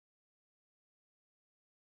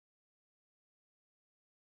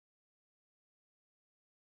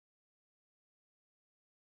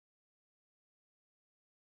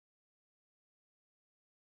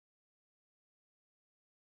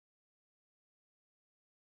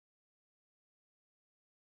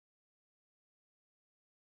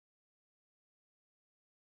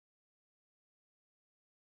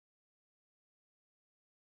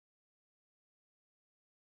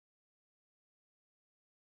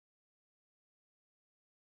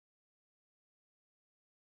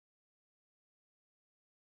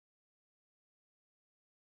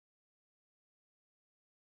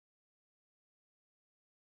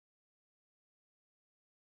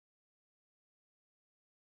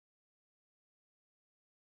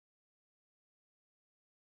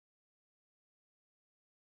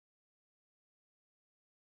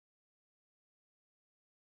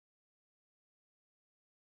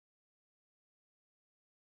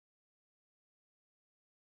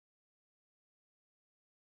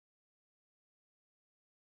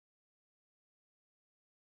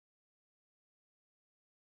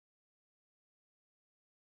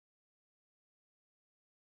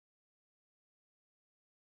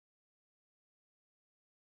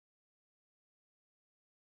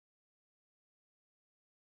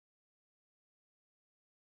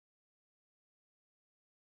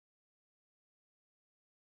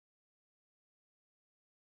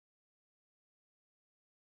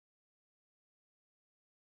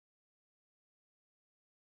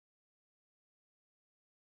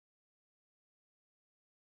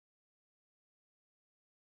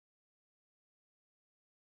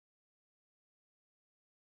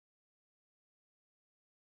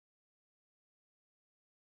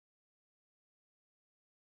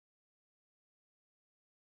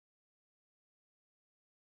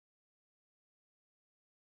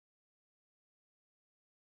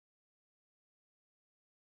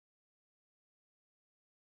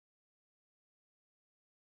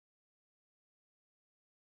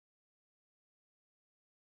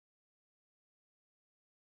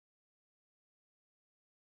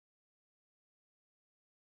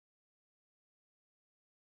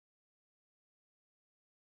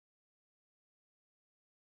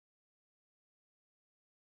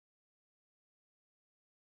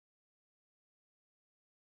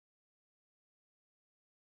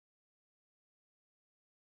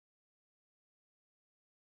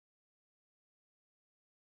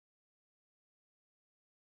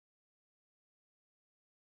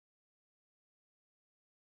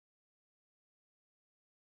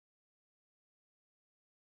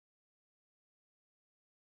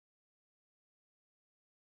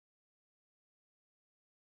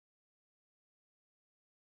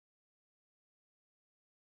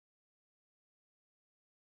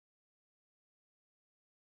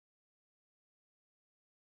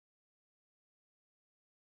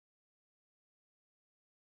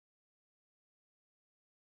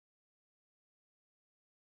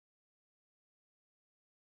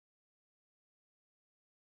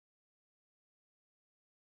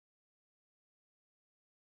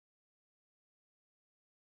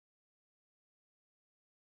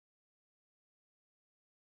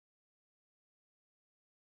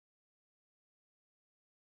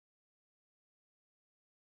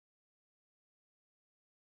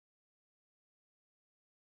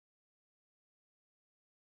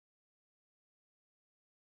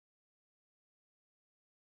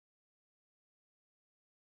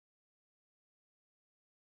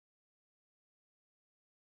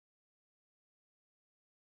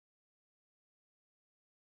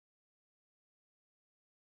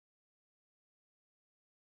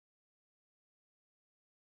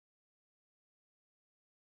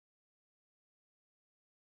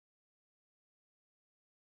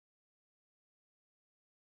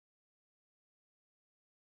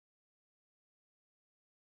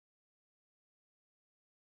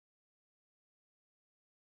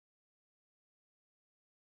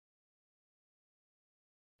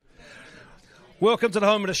Welcome to the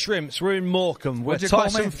home of the Shrimps. We're in Morecambe. We're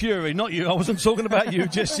Tyson Fury, not you. I wasn't talking about you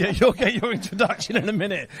just yet. You'll get your introduction in a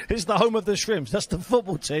minute. It's the home of the Shrimps. That's the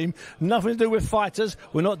football team. Nothing to do with fighters.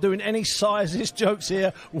 We're not doing any sizes jokes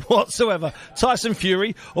here whatsoever. Tyson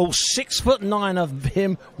Fury, all 6'9" of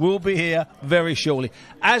him, will be here very shortly.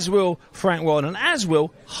 As will Frank Warren, and as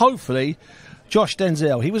will, hopefully, Josh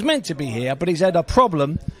Denzel. He was meant to be here, but he's had a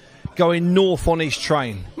problem going north on his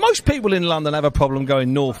train. Most people in London have a problem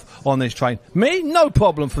going north on this train. Me, no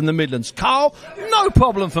problem from the Midlands. Carl, no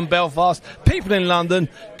problem from Belfast. People in London,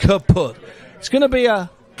 kaput. It's going to be a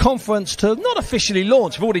conference to not officially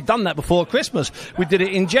launch. We've already done that before Christmas. We did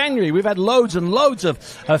it in January. We've had loads and loads of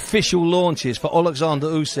official launches for Oleksandr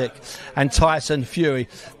Usyk and Tyson Fury.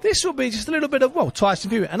 This will be just a little bit of, well, Tyson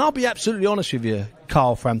Fury. And I'll be absolutely honest with you,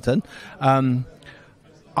 Carl Frampton.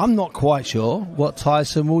 I'm not quite sure what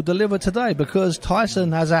Tyson will deliver today, because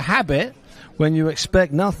Tyson has a habit, when you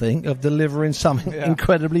expect nothing, of delivering something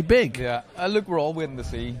incredibly big. Yeah, look, we're all waiting to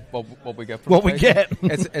see what we get from what we get.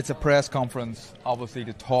 It's a press conference, obviously,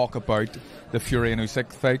 to talk about the Fury and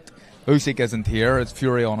Usyk fight. Usyk isn't here, it's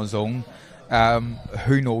Fury on his own.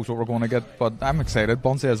 Who knows what we're going to get, but I'm excited.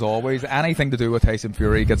 Bonse, as always, anything to do with Tyson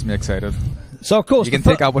Fury gets me excited. So, of course, you can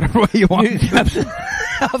take out whatever way you want.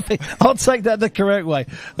 I'll take that the correct way.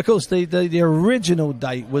 Of course, the original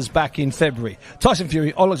date was back in February. Tyson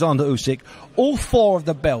Fury, Oleksandr Usyk, all four of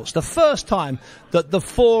the belts. The first time that the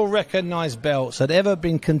four recognised belts had ever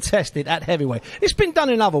been contested at heavyweight. It's been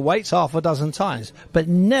done in other weights half a dozen times, but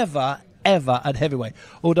never ever at heavyweight.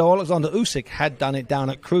 Although Oleksandr Usyk had done it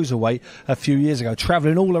down at cruiserweight a few years ago,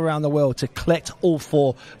 travelling all around the world to collect all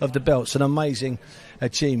four of the belts. An amazing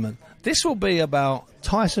achievement. This will be about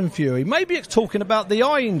Tyson Fury. Maybe it's talking about the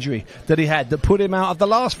eye injury that he had that put him out of the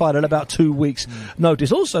last fight at about 2 weeks'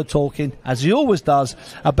 notice. Also talking, as he always does,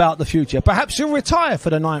 about the future. Perhaps he'll retire for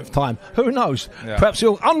the 9th time. Who knows? Yeah. Perhaps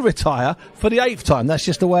he'll unretire for the 8th time. That's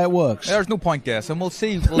just the way it works. There's no point guessing. We'll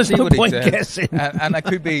see. There's see no what point he says. Guessing. And it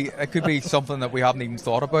could be something that we haven't even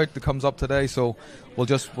thought about that comes up today. So we'll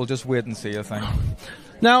just wait and see, I think.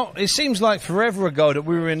 Now, it seems like forever ago that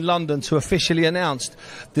we were in London to officially announce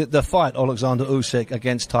the fight, Oleksandr Usyk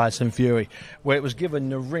against Tyson Fury, where it was given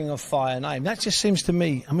the Ring of Fire name. That just seems to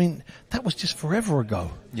me, I mean, that was just forever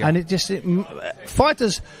ago. Yeah. And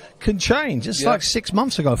fighters can change. It's like 6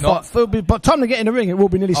 months ago. By the time they get in the ring, it will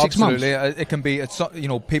be nearly 6 months. Absolutely. It can be,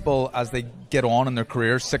 people, as they get on in their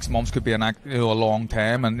careers, 6 months could be a long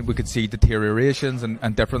time, and we could see deteriorations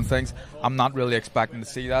and different things. I'm not really expecting to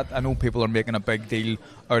see that. I know people are making a big deal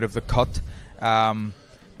out of the cut.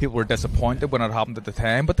 People were disappointed when it happened at the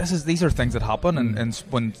time, but these are things that happen, and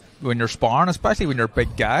when you're sparring, especially when you're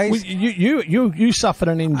big guys. Well, you suffered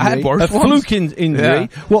an injury, a fluke injury.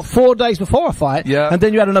 What, 4 days before a fight? Yeah. And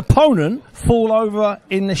then you had an opponent fall over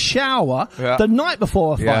in the shower the night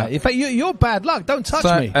before a fight. Yeah. In fact, you're bad luck. Don't touch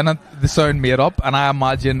me. And the sound made up. And I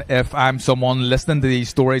imagine if I'm someone listening to these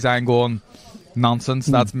stories, I'm going, nonsense.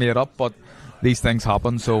 That's made up. But these things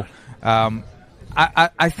happen. So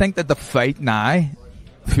I think that the fight now,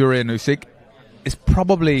 Fury and Usyk, is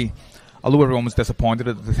probably, although everyone was disappointed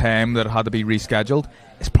at the time that it had to be rescheduled,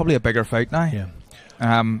 it's probably a bigger fight now. Yeah.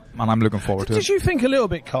 And I'm looking forward to it. Did you think a little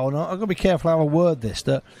bit, Cole, and I've got to be careful how I word this,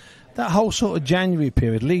 that whole sort of January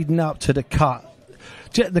period leading up to the cut,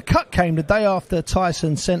 the cut came the day after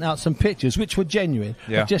Tyson sent out some pictures, which were genuine.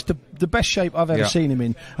 Yeah. Just the best shape I've ever seen him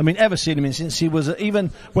in. I mean, ever seen him in since he was, even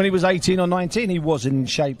when he was 18 or 19, he wasn't in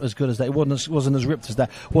shape as good as that. He wasn't as ripped as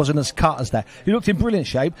that, wasn't as cut as that. He looked in brilliant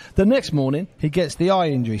shape. The next morning, he gets the eye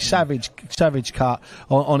injury, savage cut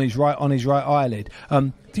on his right eyelid.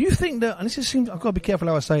 Do you think that, and this seems, I've got to be careful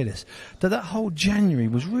how I say this, that whole January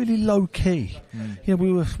was really low key? You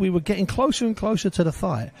know, we were getting closer and closer to the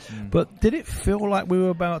fight, but did it feel like we were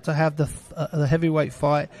about to have the heavyweight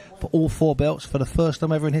fight for all four belts for the first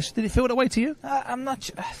time ever in history? Did it feel that way to you? I'm not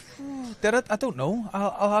sure. Did it? I don't know.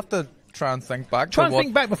 I'll have to try and think back.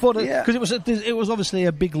 Think back before because it was obviously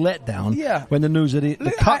a big letdown. Yeah. When the news of the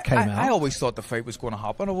cut came out. I always thought the fight was going to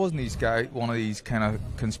happen. I wasn't one of these kind of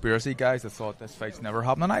conspiracy guys that thought this fight's never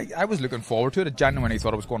happening. I was looking forward to it. I genuinely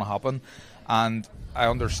thought it was going to happen, and I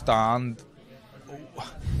understand.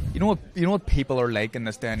 You know what people are like in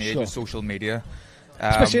this day and age with social media,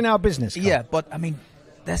 especially in our business. Yeah, but I mean,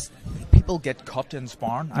 people get cut in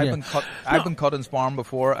sparring. I've been cut in sparring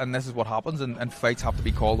before, and this is what happens, and fights have to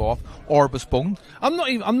be called off or postponed. I'm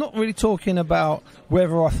not really talking about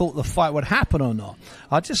whether I thought the fight would happen or not.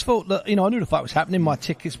 I just thought that, I knew the fight was happening. My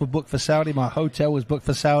tickets were booked for Saudi. My hotel was booked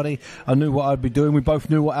for Saudi. I knew what I'd be doing. We both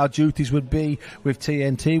knew what our duties would be with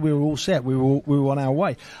TNT. We were all set. We were on our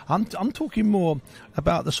way. I'm talking more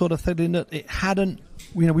about the sort of thing that it hadn't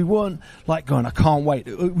we weren't like going, I can't wait.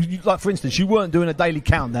 Like, for instance, you weren't doing a daily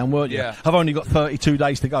countdown, weren't you? Yeah. I've only got 32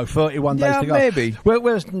 days to go, 31 days to go. Maybe.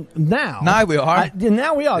 Whereas now we are.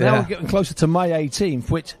 Now we are. Yeah. Now we're getting closer to May 18th,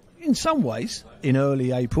 which in some ways, in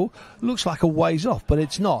early April, looks like a ways off, but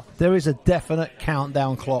it's not. There is a definite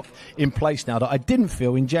countdown clock in place now that I didn't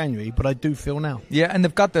feel in January, but I do feel now. Yeah, and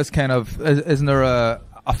they've got this kind of, isn't there a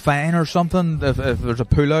fine or something if there's a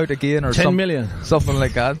pull-out again or 10 million. Something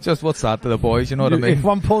like that? Just what's that to the boys, you know what I mean? If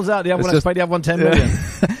one pulls out, the other one has to pay the other one 10 million.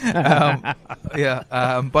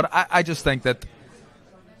 But I just think that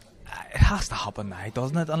it has to happen now,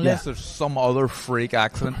 doesn't it? Unless there's some other freak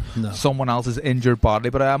accident, someone else is injured badly.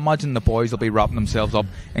 But I imagine the boys will be wrapping themselves up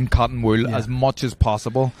in cotton wool as much as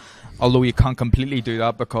possible. Although you can't completely do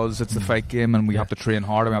that because it's a fight game and we have to train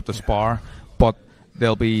hard and we have to spar. But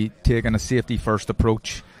they'll be taking a safety first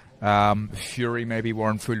approach. Fury maybe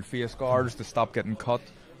wearing full face guards to stop getting cut.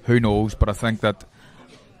 Who knows? But I think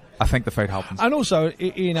the fight happens. And also,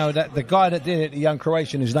 that the guy that did it, the young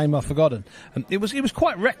Croatian, whose name I've forgotten, it was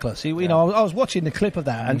quite reckless. I was watching the clip of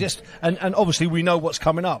that, and obviously we know what's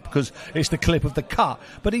coming up because it's the clip of the cut.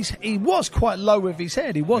 But he was quite low with his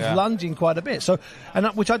head. He was lunging quite a bit. So,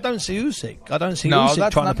 which I don't see Usyk. I don't see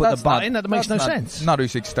Usyk trying to put the butt in. That makes no sense. Not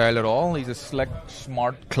Usyk's style at all. He's a slick,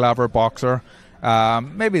 smart, clever boxer.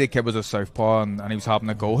 Maybe the kid was a southpaw and he was having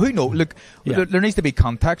a go. Who knows? Look, there needs to be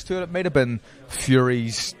context to it. It might have been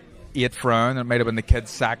Fury's 8th round, and it might have been the kid's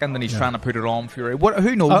second, and he's trying to put it on Fury.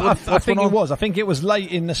 Who knows? I think it was. I think it was late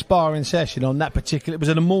in the sparring session on that particular. It was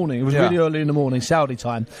in the morning. It was really early in the morning, Saudi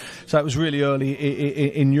time, so it was really early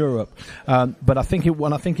in Europe. But I think it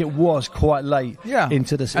was quite late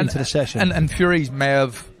into the session. And Fury's may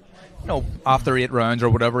have, after 8 rounds or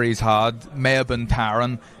whatever he's had, may have been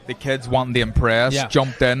tiring. The kids wanting to impress,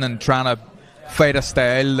 jumped in and trying to fight a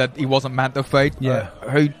style that he wasn't meant to fight.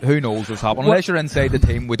 Who knows what's happening? Unless you're inside the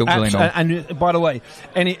team, we don't really know. And by the way,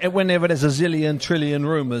 whenever there's a zillion trillion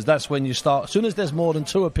rumours, that's when you start. As soon as there's more than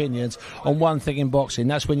 2 opinions on one thing in boxing,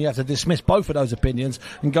 that's when you have to dismiss both of those opinions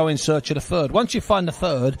and go in search of the third. Once you find the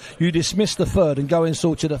third, you dismiss the third and go in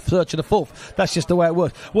search of the fourth. That's just the way it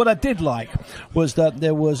works. What I did like was that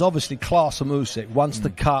there was obviously class from Usyk once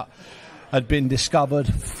the cut had been discovered,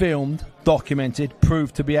 filmed, documented,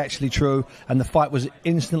 proved to be actually true, and the fight was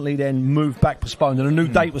instantly then moved back, postponed, and a new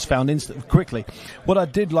date was found quickly. What I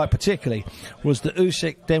did like particularly was that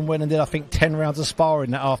Usyk then went and did, I think, 10 rounds of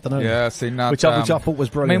sparring that afternoon. Yeah, seen that. Which I thought was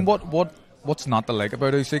brilliant. I mean, what's not to like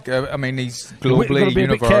about Usyk? I mean, he's globally, you've got to be universally.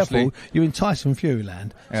 A bit careful. You're in Tyson Fury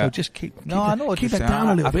land, so just keep it down a little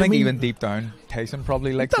bit. I think even deep down, Tyson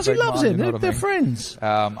probably likes. He loves him. They're friends.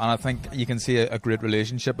 And I think you can see a great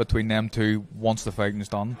relationship between them two once the fighting's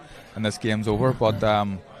done and this game's over. But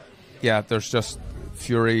there's just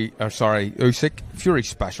Usyk. Fury's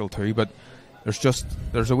special too, but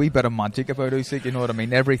there's a wee bit of magic about Usyk, you know what I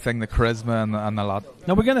mean? Everything, the charisma and the lot.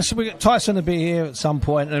 Now we're going to Tyson will be here at some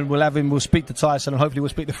point, and we'll speak to Tyson, and hopefully we'll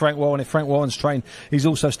speak to Frank Warren. If Frank Warren's train, he's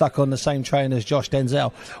also stuck on the same train as Josh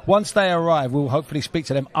Denzel. Once they arrive, we'll hopefully speak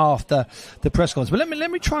to them after the press conference. But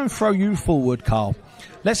let me try and throw you forward, Carl.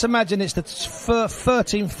 Let's imagine it's the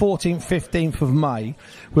 13th, 14th, 15th of May.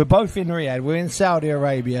 We're both in Riyadh. We're in Saudi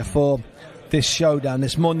Arabia for this showdown,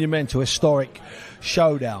 this monumental, historic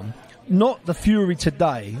showdown. Not the Fury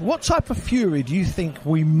today. What type of Fury do you think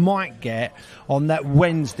we might get on that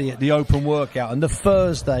Wednesday at the open workout and the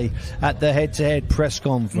Thursday at the head-to-head press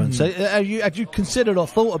conference? Have you considered or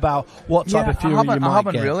thought about what type of Fury you might get? I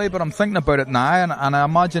haven't really, but I'm thinking about it now, and I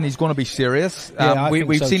imagine he's going to be serious.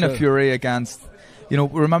 We've seen a Fury against,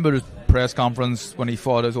 remember his press conference when he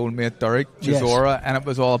fought his old mate Derek Chisora, and it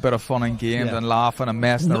was all a bit of fun and games and laughing and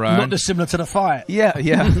messing around. Not dissimilar to the fight. Yeah.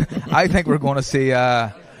 I think we're going to see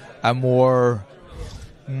a more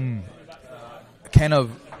kind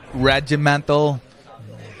of regimental,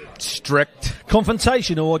 strict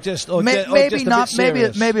confrontation, or just maybe not.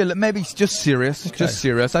 Serious? Maybe just serious. Okay. Just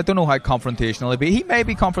serious. I don't know how confrontational he'll be. He may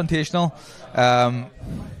be confrontational.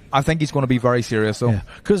 I think he's going to be very serious, though.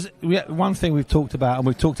 Because one thing we've talked about, and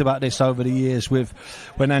we've talked about this over the years with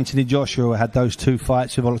when Anthony Joshua had those 2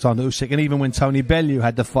 fights with Oleksandr Usyk, and even when Tony Bellew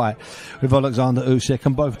had the fight with Oleksandr Usyk,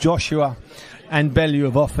 and both Joshua and Bellew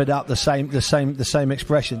have offered up the same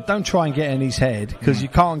expression. Don't try and get in his head, because you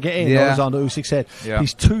can't get in Oleksandr Usyk's head.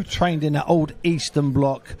 He's too trained in that old Eastern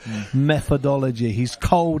Bloc methodology. He's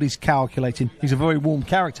cold, he's calculating. He's a very warm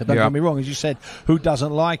character, don't get me wrong. As you said, who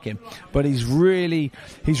doesn't like him? But he's really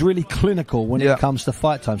clinical when it comes to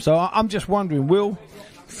fight time. So I'm just wondering, will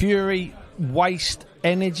Fury waste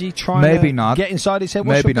energy trying to get inside his head?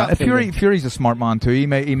 Maybe not. Fury's a smart man too. He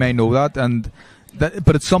may know that, and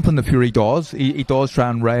but it's something that Fury does. He does try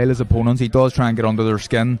and rile his opponents. He does try and get under their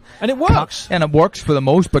skin, and it works. And it works for the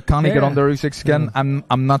most. But can he get under Usyk's skin?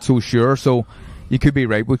 I'm not so sure. So you could be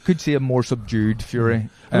right. We could see a more subdued Fury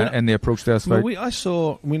in the approach to this fight.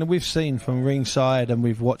 We've seen from ringside and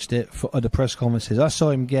we've watched it at the press conferences. I saw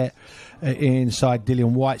him get inside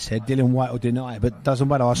Dillian White's head. Dillian White will deny it, but it doesn't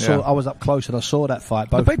matter. I was up close and I saw that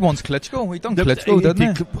fight. The big one's Klitschko. He done Klitschko,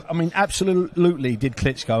 didn't he? I mean, absolutely did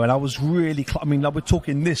Klitschko, and I was really. We're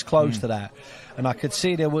talking this close to that, and I could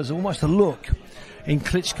see there was almost a look in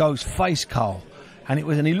Klitschko's face, Carl. And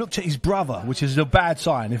he looked at his brother, which is a bad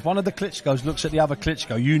sign. If one of the Klitschkos looks at the other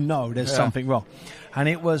Klitschko, you know there's something wrong. And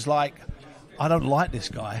it was like, I don't like this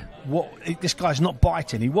guy. This guy's not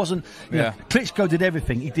biting. He wasn't. You know, Klitschko did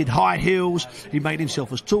everything. He did high heels. He made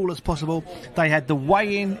himself as tall as possible. They had the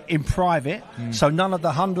weigh-in in private, so none of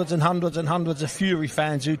the hundreds and hundreds and hundreds of Fury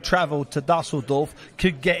fans who travelled to Dusseldorf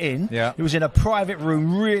could get in. Yeah. It was in a private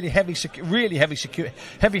room, really heavy-handed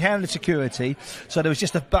security. So there was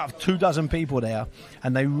just about 24 people there,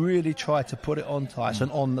 and they really tried to put it on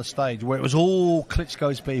Tyson on the stage, where it was all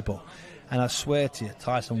Klitschko's people. And I swear to you,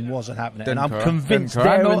 Tyson wasn't happening. And I'm convinced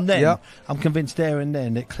there and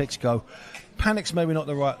then that Klitschko, panic's maybe not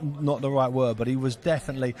the right word, but he was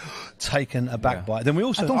definitely taken aback by it. Then we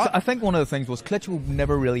also, I think one of the things was Klitschko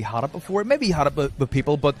never really had it before. Maybe he had it with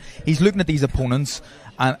people, but he's looking at these opponents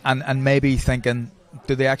and maybe thinking,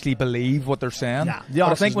 do they actually believe what they're saying? Nah,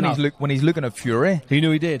 but I think when he's looking at Fury, he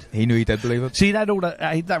knew he did. He knew he did believe it. See,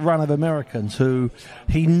 that run of Americans who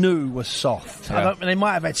he knew was soft. Yeah. They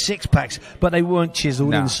might have had six packs, but they weren't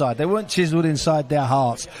chiseled inside. They weren't chiseled inside their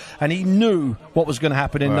hearts. And he knew what was going to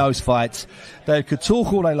happen in those fights. They could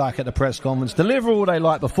talk all they like at the press conference, deliver all they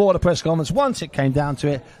like before the press conference. Once it came down to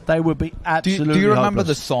it, they would be absolutely Do you remember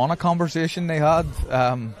hopeless. the sauna conversation they had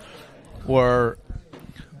where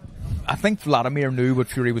I think Vladimir knew what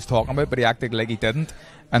Fury was talking about, but he acted like he didn't.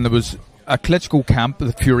 And there was a Klitschko camp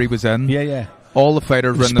that Fury was in. Yeah. All the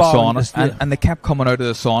fighters were in the sauna, and they kept coming out of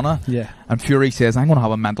the sauna. Yeah. And Fury says, I'm going to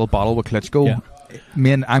have a mental battle with Klitschko. Yeah.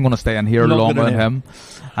 I'm going to stay in here longer than him.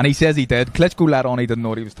 And he says he did. Klitschko let on he didn't know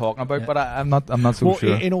what he was talking about, but I'm not so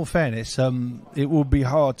sure. In all fairness, it would be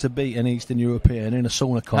hard to beat an Eastern European in a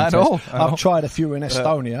sauna contest. I know. I've tried a few in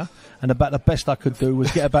Estonia, and about the best I could do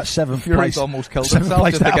was get about seventh place. Fury's almost killed himself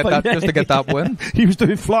just to get that win. He was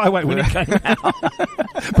doing flyweight when he came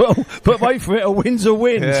out. but wait for it, a win's a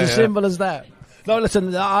win. It's as simple as that. No,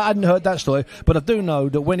 listen, I hadn't heard that story, but I do know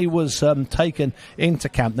that when he was taken into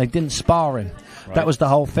camp, they didn't spar him. Right. That was the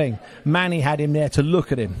whole thing. Manny had him there to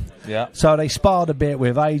look at him. Yeah. So they sparred a bit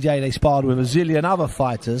with AJ, they sparred with a zillion other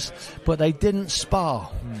fighters, but they didn't spar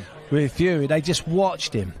with Fury. They just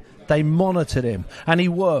watched him. They monitored him, and he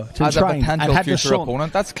worked and as trained a potential future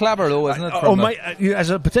opponent. That's clever, though, isn't it? As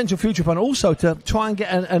a potential future opponent, also to try and get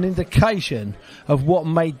an indication of what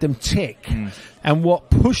made them tick and what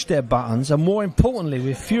pushed their buttons, and more importantly,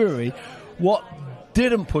 with Fury, what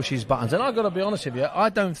didn't push his buttons. And I've got to be honest with you, I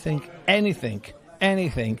don't think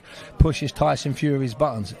anything pushes Tyson Fury's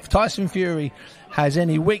buttons. If Tyson Fury has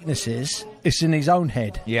any weaknesses, it's in his own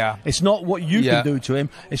head. Yeah. It's not what you can do to him,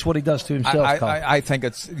 it's what he does to himself. I think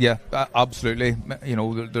it's, absolutely. You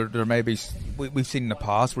know, there may be, we've seen in the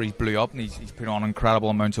past where he's blew up and he's put on incredible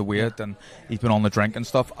amounts of weight and he's been on the drink and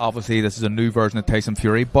stuff. Obviously, this is a new version of Tyson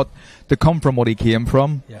Fury, but to come from what he came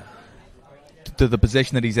from, to the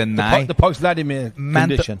position that he's in now, the post-Vladimir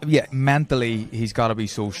condition. Mentally he's got to be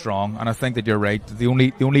so strong, and I think that you're right. The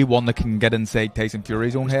only one that can get inside Tyson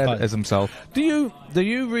Fury's own head is himself. Do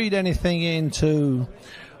you read anything into?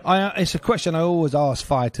 It's a question I always ask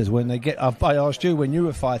fighters when they get. I asked you when you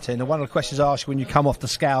were fighting, and one of the questions I ask you when you come off the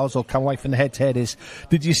scales or come away from the head-to-head is,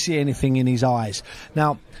 did you see anything in his eyes?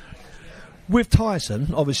 Now, with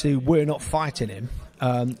Tyson, obviously we're not fighting him,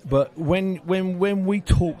 but when we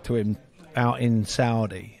talk to him out in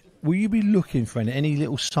Saudi, will you be looking for any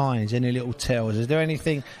little signs, any little tells? Is there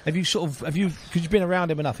anything? Because you've been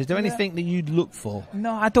around him enough? Is there anything that you'd look for?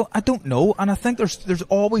 No, I don't know, and I think there's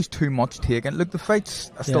always too much taken. Look, the fight's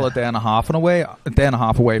still a day and a half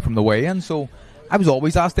away from the weigh-in, so I was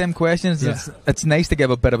always asked them questions. Yeah. It's nice to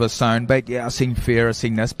give a bit of a soundbite. Yeah, I've seen fear, I've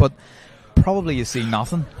seen this, but probably you see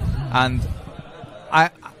nothing. And I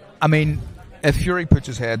mean, if Fury puts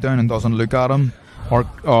his head down and doesn't look at him, or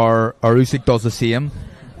Usyk does the same,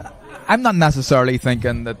 I'm not necessarily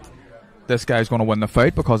thinking that this guy's going to win the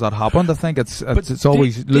fight because that happened. I think it's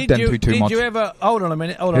always looked into too much. Did you ever... Hold on a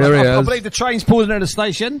minute. Here he is. I believe the train's pulling at the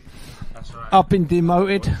station. I've been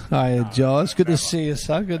demoted. Hi, Josh. Good to see you,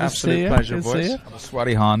 son. Good to see you. Pleasure, boys. I'm a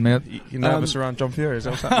sweaty hand, mate. You nervous around John Fury? Is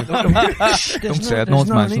that what's happening? Don't say it. No one's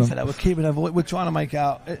mentioning that. We're keeping a voice. We're trying to make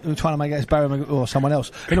out. It's Barry or someone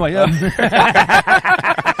else. Anyway,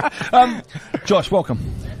 Josh, welcome.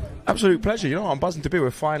 Absolute pleasure. You know, I'm buzzing to be.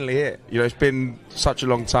 We're finally here. You know, it's been such a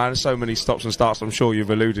long time. So many stops and starts. I'm sure you've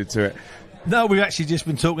alluded to it. No, we've actually just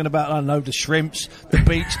been talking about, I don't know, the shrimps, the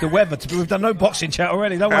beach, the weather. We've done no boxing chat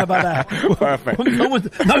already. Don't worry about that. Perfect.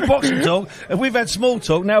 No boxing talk. If we've had small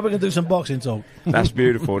talk, now we're going to do some boxing talk. That's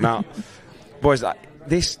beautiful. Now, boys,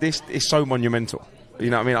 this is so monumental. You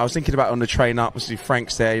know what I mean? I was thinking about it on the train up. Obviously,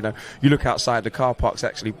 Frank's there. You know, you look outside, the car park's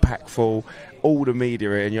actually packed full. All the media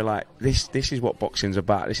here, and you're like, this is what boxing's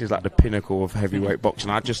about. This is like the pinnacle of heavyweight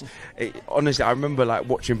boxing. Honestly, I remember like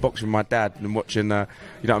watching boxing with my dad and watching, you know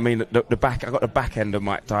what I mean? The back. I got the back end of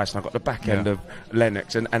Mike Tyson. I got the back end of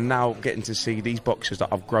Lennox, and now getting to see these boxers that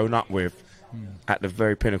I've grown up with at the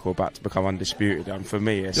very pinnacle, about to become undisputed. And for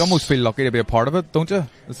me, you almost feel lucky to be a part of it, don't you?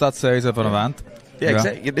 It's that series of an event. Yeah,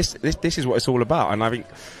 exactly. This is what it's all about, and I think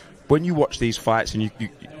when you watch these fights, and you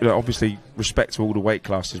know, obviously respect to all the weight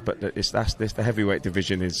classes, but the heavyweight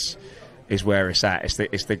division is where it's at.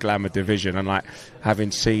 It's the glamour division, and like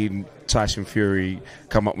having seen Tyson Fury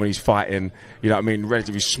come up when he's fighting, you know what I mean,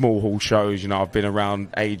 relatively small hall shows. You know, I've been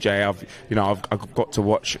around AJ. I've got to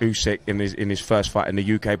watch Usyk in his first fight in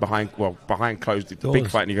the UK behind closed doors. Big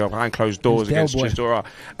fight in the UK behind closed doors against Chisora,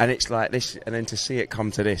 and it's like this, and then to see it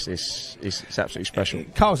come to this is absolutely special.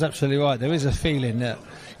 Carl's absolutely right. There is a feeling that,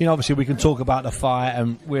 you know, obviously we can talk about the fight,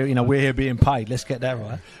 and we're here being paid. Let's get that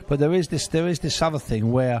right. But there is this other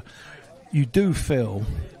thing where you do feel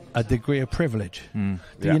a degree of privilege. You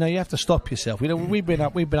know, you have to stop yourself. You know, we've been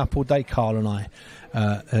up all day, Carl and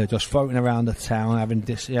I, just floating around the town,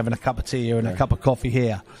 having a cup of tea here and a cup of coffee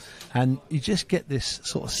here, and you just get this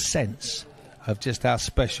sort of sense of just how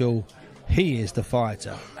special he is, the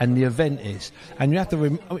fighter, and the event is. And you have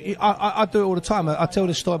to. I do it all the time. I tell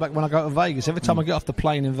this story back when I go to Vegas. Every time I get off the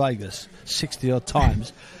plane in Vegas, 60 odd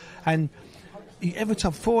times, and every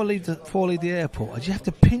time before I leave the airport, you have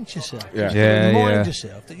to pinch yourself. Remind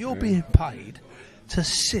yourself that you're being paid to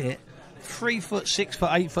sit 3 foot, 6 foot,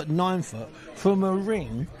 8 foot, 9 foot from a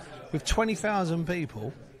ring with 20,000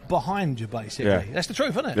 people behind you, basically. That's the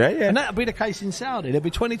truth, isn't it? And that'll be the case in Saudi. There'll be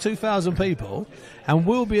 22,000 people, and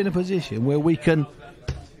we'll be in a position where we can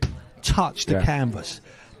touch the canvas.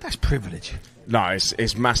 That's privilege. No,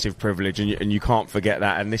 it's massive privilege, and you can't forget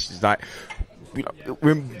that. And this is like, you know,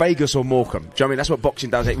 we're in Vegas or Morecambe. Do you know what I mean? That's what boxing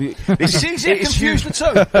does. It's easy to confuse the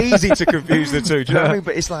two. Easy to confuse the two. Do you know what I mean?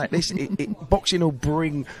 But it's like this. Boxing will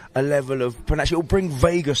bring a level of pronunciation. It'll bring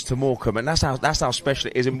Vegas to Morecambe, and that's how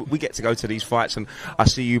special it is. And we get to go to these fights, and I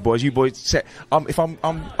see you boys. You boys set. If I'm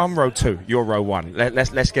row 2, you're row 1.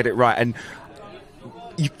 Let's get it right. And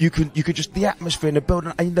you could just, the atmosphere in the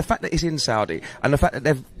building, and the fact that it's in Saudi, and the fact that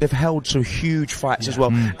they've held some huge fights as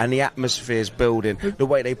well, and the atmosphere is building, the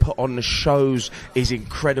way they put on the shows is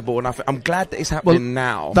incredible, and I'm glad that it's happening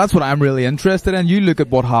now. That's what I'm really interested in. You look at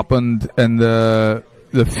what happened in the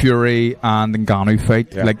Fury and Ngannou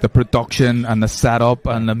fight, like the production and the setup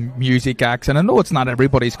and the music acts, and I know it's not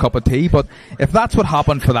everybody's cup of tea, but if that's what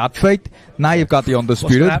happened for that fight, now you've got the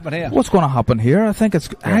undisputed. What's going to happen here? I think it's.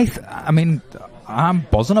 I mean, I'm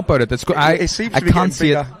buzzing about it. It seems to be can't see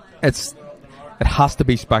bigger. it. It has to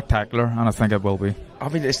be spectacular, and I think it will be. I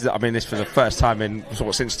mean, this for the first time in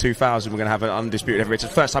since 2000, we're going to have an undisputed heavyweight. It's the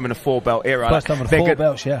first time in a 4-belt era. First time in 4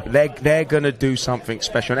 belts, They're going to do something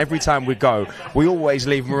special, and every time we go, we always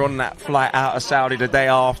leave. We're on that flight out of Saudi the day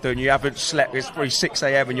after, and you haven't slept. It's probably 6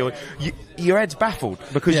 a.m. and your head's baffled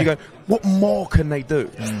because you go, what more can they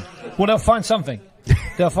do? Well, they'll find something.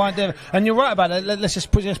 They'll find them, and you're right about it. Let's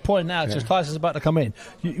just point now. Just Tyson's about to come in.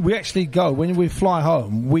 We actually go when we fly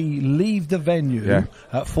home. We leave the venue at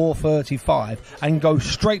 4:35 and go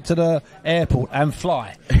straight to the airport and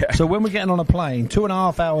fly. So when we're getting on a plane,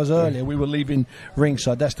 2.5 hours earlier, we were leaving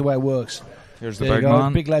ringside. That's the way it works. Here's the big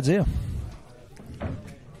man. Big lads here.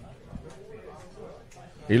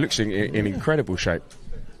 He looks in incredible shape.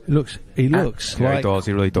 He looks like he does.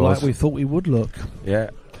 He really does. Like we thought he would look.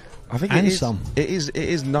 Yeah. I think it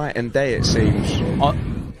is night and day, it seems.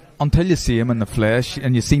 Until you see him in the flesh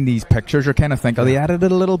and you've seen these pictures, you're kind of think, are they edited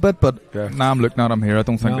a little bit? But now I'm looking at him here, I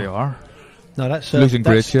don't think they are. No, that's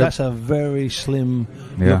a very slim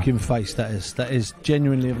looking face. That is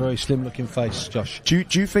genuinely a very slim looking face, Josh. Do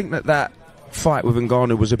you think that fight with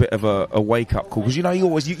Ngannou was a bit of a wake-up call? Because, you know,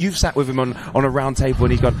 you've sat with him on a round table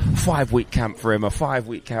and he's gone, 5-week camp for him, a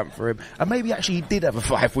 5-week camp for him. And maybe actually he did have a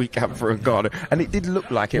 5-week camp for Ngannou. And it did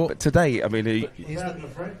look like it. But today, I mean...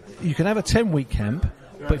 You can have a 10-week camp,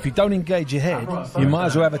 But if you don't engage your head, you might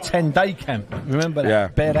as well have a 10-day camp. Remember that. Yeah.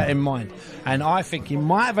 Bear that in mind. And I think he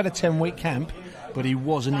might have had a 10-week camp, but he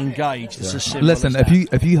wasn't engaged. It's as simple Listen, as that.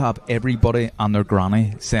 if you have everybody and their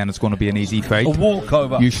granny saying it's going to be an easy fight, A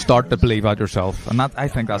walkover. you start to believe that yourself, and I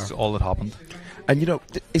think that's all that happened. And you know,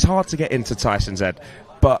 it's hard to get into Tyson's head,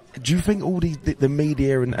 but do you think all the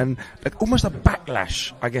media and like almost a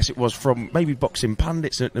backlash, I guess it was, from maybe boxing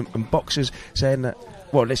pundits and boxers saying that,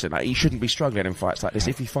 well, listen, like, he shouldn't be struggling in fights like this.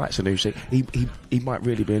 If he fights an Usyk, he might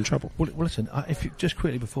really be in trouble. Well, listen, if you, just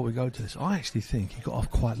quickly before we go to this, I actually think he got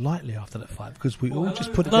off quite lightly after that fight, because we all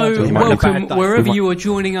just put it down to welcome wherever you are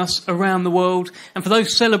joining us around the world. And for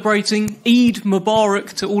those celebrating, Eid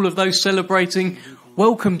Mubarak to all of those celebrating.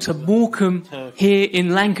 Welcome to Morecambe here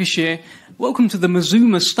in Lancashire. Welcome to the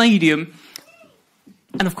Mazuma Stadium.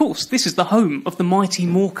 And of course, this is the home of the mighty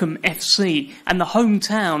Morecambe FC and the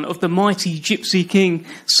hometown of the mighty Gypsy King,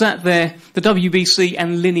 sat there, the WBC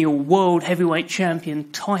and lineal world heavyweight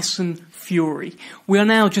champion Tyson Fury. We are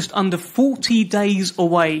now just under 40 days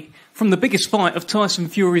away from the biggest fight of Tyson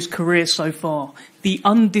Fury's career so far, the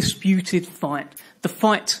undisputed fight, the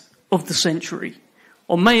fight of the century.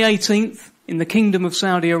 On May 18th, in the Kingdom of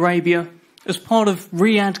Saudi Arabia, as part of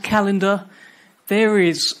Riyadh calendar, there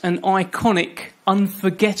is an iconic,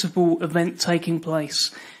 unforgettable event taking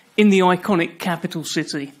place in the iconic capital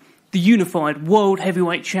city. The unified world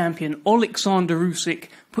heavyweight champion Oleksandr Usyk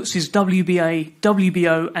puts his WBA,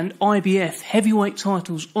 WBO and IBF heavyweight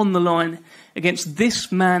titles on the line against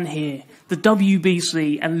this man here, the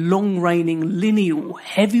WBC and long-reigning lineal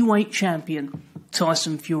heavyweight champion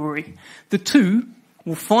Tyson Fury. The two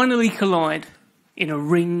will finally collide in a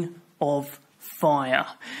ring of fire.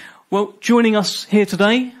 Well, joining us here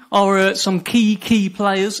today are some key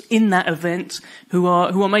players in that event who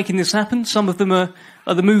are making this happen. Some of them are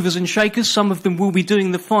the movers and shakers. Some of them will be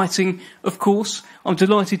doing the fighting, of course. I'm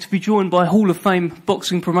delighted to be joined by Hall of Fame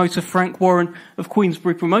boxing promoter Frank Warren of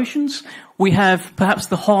Queensberry Promotions. We have perhaps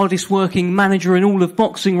the hardest working manager in all of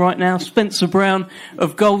boxing right now, Spencer Brown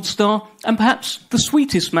of Gold Star, and perhaps the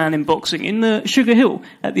sweetest man in boxing in Sugar Hill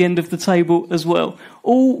at the end of the table as well.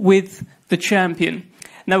 All with the champion.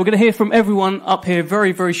 Now, we're going to hear from everyone up here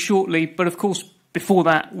very, very shortly, but of course, before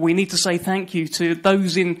that, we need to say thank you to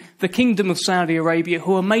those in the Kingdom of Saudi Arabia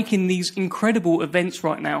who are making these incredible events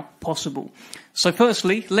right now possible. So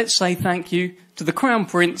firstly, let's say thank you to the Crown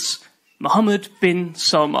Prince, Mohammed bin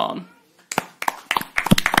Salman.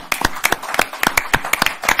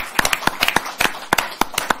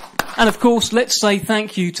 And of course, let's say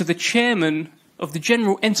thank you to the Chairman of the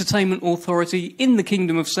General Entertainment Authority in the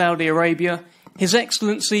Kingdom of Saudi Arabia, His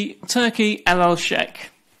Excellency Turki Al-Sheikh.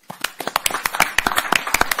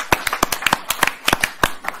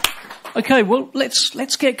 Okay, well,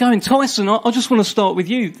 let's get going. Tyson, I just want to start with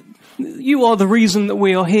you. You are the reason that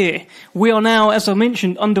we are here. We are now, as I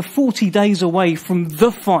mentioned, under 40 days away from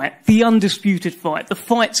the fight, the undisputed fight, the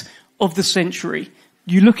fight of the century.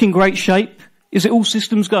 You look in great shape. Is it all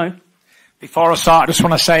systems go? Before I start, I just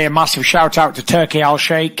want to say a massive shout out to Turki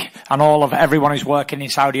Al-Sheikh and all of everyone who's working in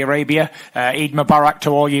Saudi Arabia. Eid Mubarak to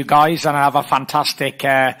all you guys, and have a fantastic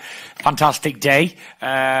day.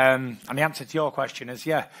 And the answer to your question is,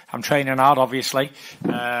 yeah, I'm training hard, obviously.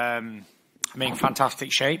 I'm in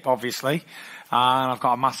fantastic shape, obviously. And I've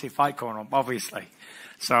got a massive fight coming up, obviously.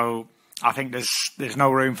 So I think there's no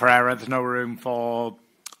room for error. There's no room for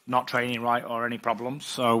not training right or any problems.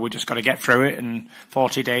 So we just got to get through it, and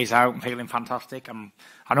 40 days out, I'm feeling fantastic.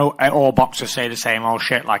 I know all boxers say the same old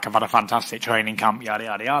shit, like I've had a fantastic training camp, yada,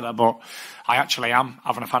 yada, yada, but I actually am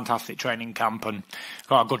having a fantastic training camp and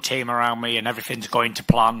got a good team around me and everything's going to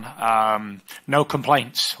plan. No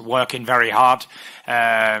complaints, working very hard.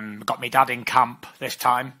 Got my dad in camp this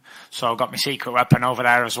time, so I got my secret weapon over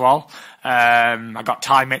there as well. I got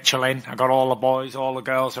Ty Mitchell in, I got all the boys, all the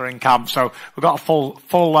girls are in camp, so we've got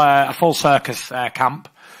a full circus camp.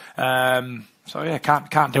 So yeah,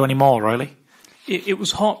 can't do any more really. It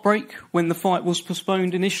was heartbreak when the fight was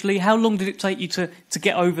postponed initially. How long did it take you to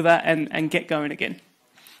get over that and get going again?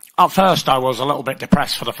 At first, I was a little bit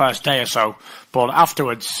depressed for the first day or so, but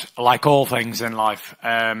afterwards, like all things in life,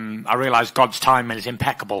 I realised God's timing is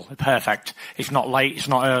impeccable, perfect. It's not late, it's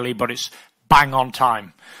not early, but it's bang on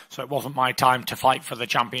time. So it wasn't my time to fight for the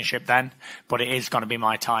championship then, but it is going to be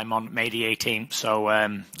my time on May the 18th. So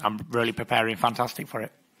I'm really preparing fantastic for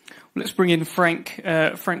it. Well, let's bring in Frank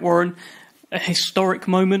Warren. A historic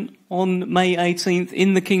moment on May 18th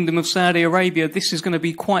in the Kingdom of Saudi Arabia. This is going to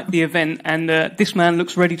be quite the event, and this man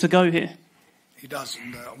looks ready to go here. He does,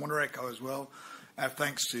 and I want to echo as well our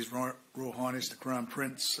thanks to His Royal Highness the Crown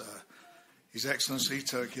Prince, His Excellency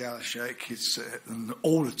Turki Al-Sheikh, and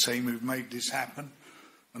all the team who've made this happen.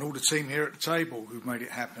 and all the team here at the table who've made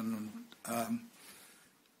it happen. And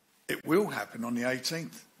it will happen on the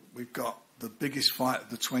 18th. We've got the biggest fight of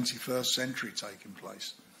the 21st century taking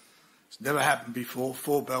place. It's never happened before.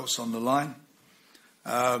 4 belts on the line.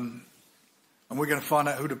 And we're going to find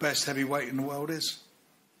out who the best heavyweight in the world is.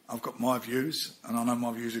 I've got my views, and I know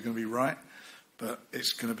my views are going to be right, but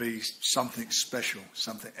it's going to be something special,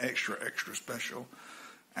 something extra special.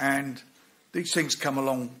 And these things come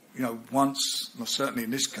along, you know, once, well, certainly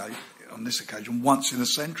in this case, on this occasion, once in a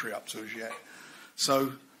century up to us yet.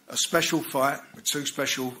 So a special fight with 2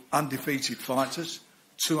 special undefeated fighters,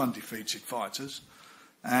 2 undefeated fighters,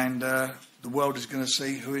 and the world is going to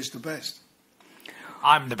see who is the best.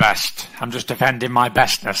 I'm the best. I'm just defending my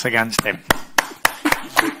bestness against him.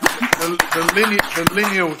 The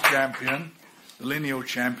lineal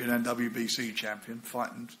champion and WBC champion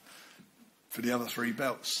fighting for the other 3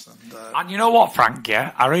 belts. And you know what, Frank,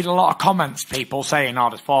 yeah? I read a lot of comments, people saying, oh,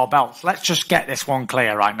 there's 4 belts. Let's just get this one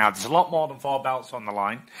clear right now. There's a lot more than 4 belts on the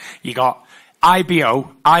line. You got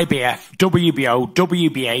IBO, IBF, WBO,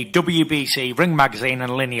 WBA, WBC, Ring Magazine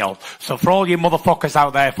and Lineal. So for all you motherfuckers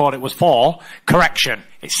out there thought it was 4, correction,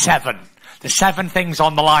 it's 7. There's 7 things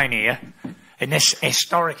on the line here in this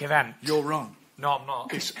historic event. You're wrong. No, I'm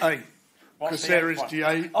not. It's 8. Because there is the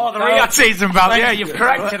 8. Oh, the Riyadh season belt. Yeah, you've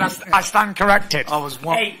corrected. I stand corrected. I was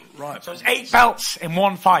 1. 8. Right. So it's 8 belts in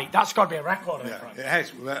one fight. That's got to be a record. Yeah, it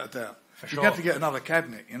has, without a doubt. For You're sure. going to have to get another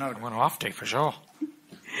cabinet, you know. I'm going to have to, for sure.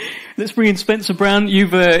 Let's bring in Spencer Brown.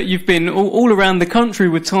 You've been all around the country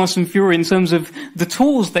with Tyson Fury in terms of the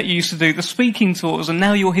tours that you used to do, the speaking tours, and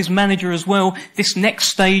now you're his manager as well, this next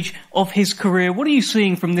stage of his career. What are you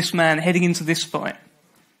seeing from this man heading into this fight?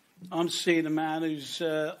 I'm seeing a man who's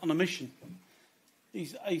on a mission.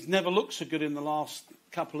 He's never looked so good in the last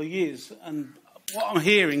couple of years. And what I'm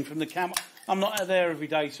hearing from the camp, I'm not there every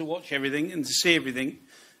day to watch everything and to see everything,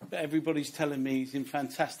 but everybody's telling me he's in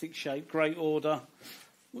fantastic shape, great order.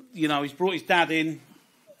 You know, he's brought his dad in,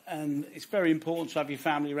 and it's very important to have your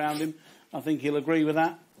family around him. I think he'll agree with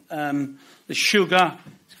that. The sugar,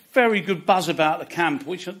 very good buzz about the camp,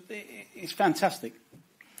 which is fantastic.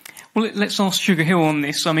 Well, let's ask Sugar Hill on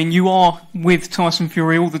this. I mean, you are with Tyson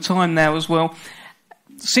Fury all the time now as well.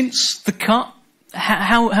 Since the cut,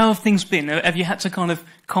 how have things been? Have you had to kind of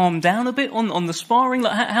calm down a bit on the sparring?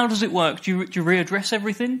 Like, how does it work? Do you readdress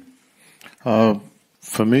everything?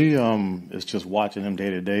 For me, it's just watching him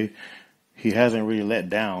day to day. He hasn't really let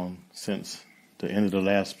down since the end of the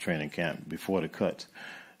last training camp before the cut.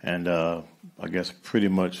 And I guess pretty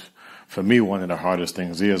much for me, one of the hardest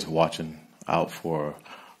things is watching out for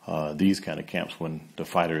these kind of camps when the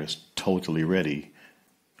fighter is totally ready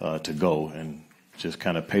to go, and just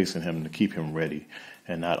kind of pacing him to keep him ready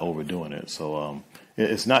and not overdoing it. So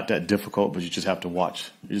it's not that difficult, but you just have to watch.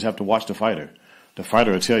 You just have to watch the fighter. The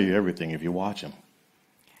fighter will tell you everything if you watch him.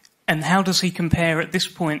 And how does he compare at this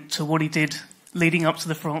point to what he did leading up to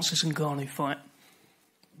the Francis Ngannou fight?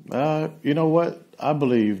 You know what? I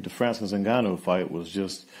believe the Francis Ngannou fight was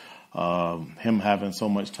just him having so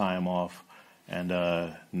much time off and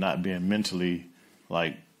not being mentally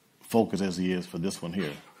focused as he is for this one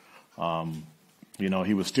here. You know,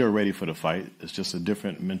 he was still ready for the fight. It's just a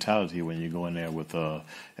different mentality when you go in there with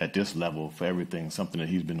at this level for everything, something that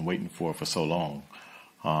he's been waiting for so long.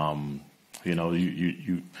 You know,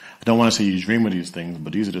 I don't want to say you dream of these things,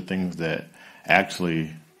 but these are the things that actually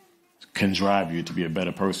can drive you to be a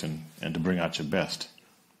better person and to bring out your best.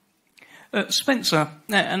 Spencer,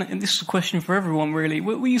 and this is a question for everyone really,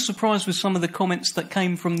 were you surprised with some of the comments that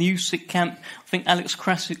came from the Usyk camp? I think Alex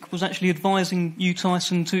Krasik was actually advising you,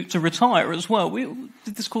 Tyson, to retire as well.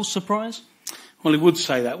 Did this cause surprise? Well, he would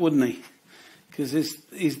say that, wouldn't he? Because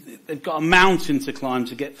they've got a mountain to climb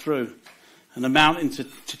to get through, and a mountain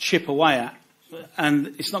to chip away at,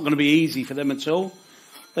 and it's not going to be easy for them at all.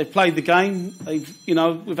 They've played the game.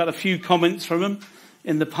 We've had a few comments from them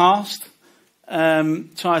in the past.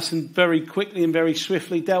 Tyson very quickly and very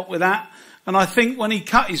swiftly dealt with that, and I think when he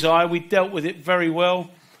cut his eye, we dealt with it very well,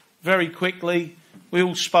 very quickly. We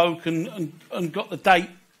all spoke and got the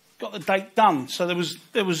date done. So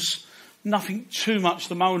there was nothing too much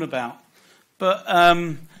to moan about. But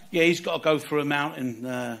he's got to go through a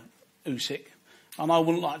mountain, Usyk, and I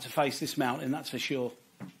wouldn't like to face this mountain, that's for sure.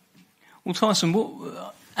 Well, Tyson,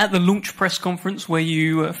 at the launch press conference where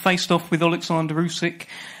you faced off with Oleksandr Usyk,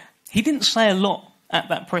 he didn't say a lot at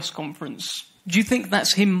that press conference. Do you think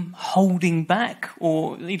that's him holding back,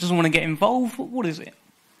 or he doesn't want to get involved? What is it?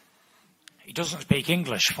 He doesn't speak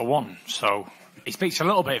English, for one, so he speaks a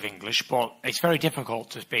little bit of English, but it's very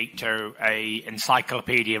difficult to speak to an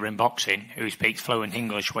encyclopedia in boxing who speaks fluent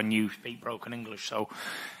English when you speak broken English. So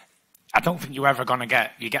I don't think you're ever going to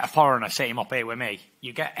get a foreigner sitting up here with me.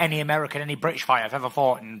 You get any American, any British fighter I've ever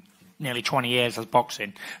fought in nearly 20 years as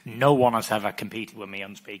boxing, no one has ever competed with me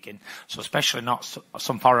on speaking. So especially not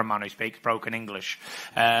some foreign man who speaks broken English.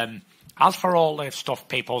 As for all the stuff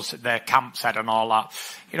their camp said and all that,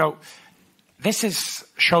 you know, this is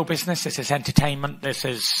show business, this is entertainment, this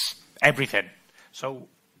is everything. So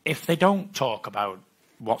if they don't talk about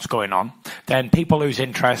what's going on, then people lose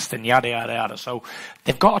interest and yada, yada, yada. So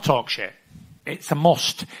they've got to talk shit. It's a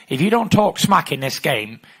must. If you don't talk smack in this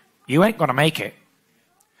game, you ain't going to make it.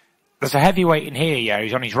 There's a heavyweight in here, yeah,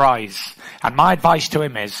 who's on his rise. And my advice to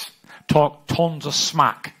him is talk tons of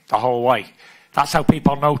smack the whole way. That's how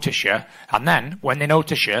people notice you. And then, when they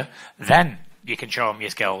notice you, then you can show them your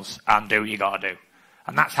skills and do what you got to do.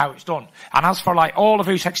 And that's how it's done. And as for like all of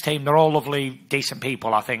Usyk's team, they're all lovely, decent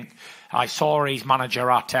people, I think. I saw his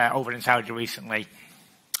manager over in Saudi recently.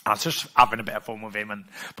 I was just having a bit of fun with him,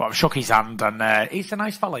 but I've shook his hand, and he's a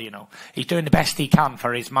nice fella, you know. He's doing the best he can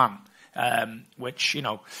for his man, which, you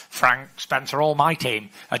know, Frank, Spencer, all my team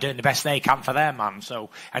are doing the best they can for their man. So,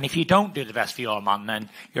 and if you don't do the best for your man, then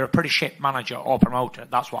you're a pretty shit manager or promoter.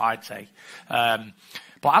 That's what I'd say.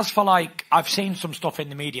 But as for like, I've seen some stuff in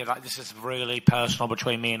the media that this is really personal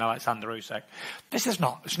between me and Oleksandr Usyk.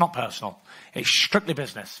 It's not personal. It's strictly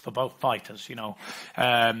business for both fighters, you know.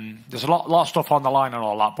 There's a lot of stuff on the line and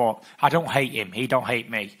all that, but I don't hate him. He don't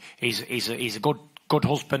hate me. He's a good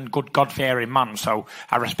husband, good God-fearing man, so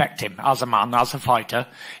I respect him as a man, as a fighter.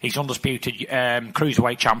 He's undisputed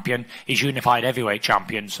cruiserweight champion. He's unified heavyweight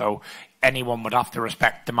champion, so anyone would have to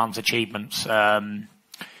respect the man's achievements.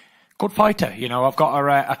 Good fighter, you know. I've got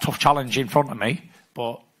a tough challenge in front of me,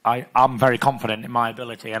 but I'm very confident in my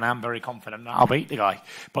ability, and I'm very confident that I'll beat the guy.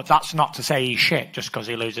 But that's not to say he's shit just because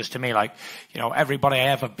he loses to me. Like, you know, everybody I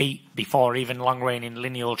ever beat before, even long-reigning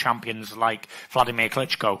lineal champions like Vladimir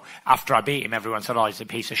Klitschko, after I beat him, everyone said, oh, he's a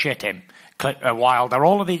piece of shit, him. Wilder,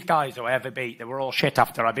 all of these guys who I ever beat, they were all shit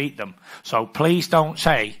after I beat them. So please don't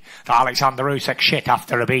say that Oleksandr Usyk's shit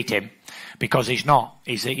after I beat him, because he's not.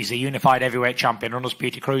 He's a unified heavyweight champion,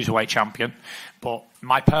 undisputed cruiserweight champion. But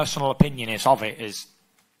my personal opinion is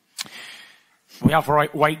we have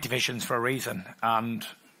weight divisions for a reason. And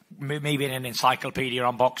me being an encyclopedia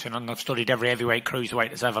on boxing, and I've studied every heavyweight cruiserweight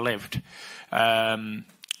that's ever lived, when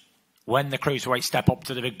the cruiserweights step up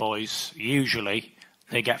to the big boys, usually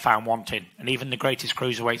they get found wanting. And even the greatest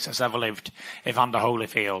cruiserweights that's ever lived, Evander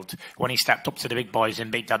Holyfield, when he stepped up to the big boys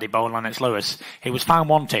in Big Daddy Bo and Lennox Lewis, he was found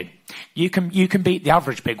wanting. You can beat the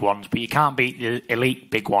average big ones, but you can't beat the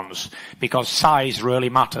elite big ones, because size really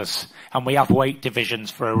matters. And we have weight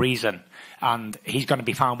divisions for a reason. And he's going to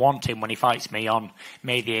be found wanting when he fights me on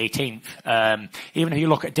May the 18th. Even if you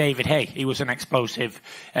look at David Haye, he was an explosive,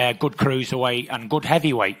 good cruiserweight and good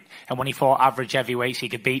heavyweight. And when he fought average heavyweights, he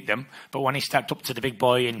could beat them. But when he stepped up to the big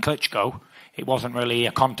boy in Klitschko, it wasn't really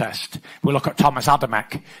a contest. We look at Thomas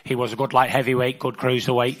Adamek. He was a good light heavyweight, good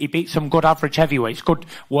cruiserweight. He beat some good average heavyweights, good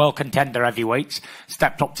world contender heavyweights,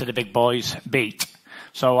 stepped up to the big boys, beat.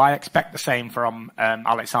 So I expect the same from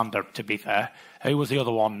Oleksandr, to be fair. Who was the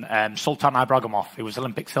other one? Sultan Ibragimov. He was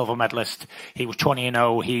Olympic silver medalist. He was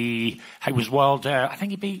 20-0. He was world. I think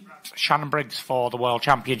he beat Shannon Briggs for the world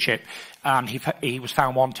championship, and he was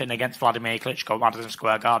found wanting against Vladimir Klitschko at Madison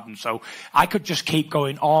Square Garden. So I could just keep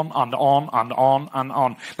going on and on and on and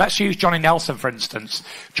on. Let's use Johnny Nelson for instance.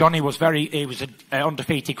 Johnny was he was an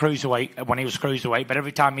undefeated cruiserweight when he was cruiserweight, but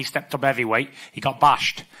every time he stepped up heavyweight, he got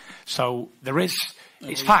bashed. So there is.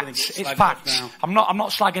 It's facts. It's facts. I'm not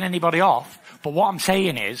slagging anybody off. But what I'm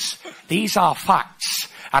saying is, these are facts.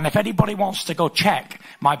 And if anybody wants to go check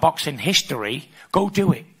my boxing history, go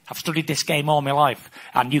do it. I've studied this game all my life,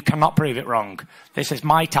 and you cannot prove it wrong. This is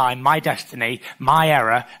my time, my destiny, my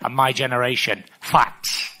era, and my generation.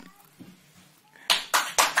 Facts.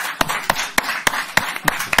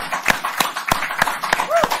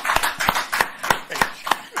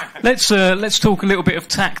 Let's talk a little bit of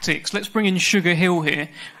tactics. Let's bring in Sugar Hill here.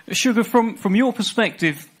 Sugar, from your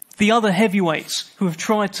perspective, the other heavyweights who have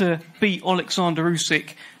tried to beat Oleksandr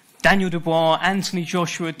Usyk, Daniel Dubois, Anthony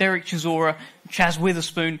Joshua, Derek Chisora, Chaz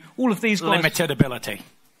Witherspoon, all of these guys. Limited ability.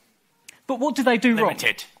 But what did they do wrong?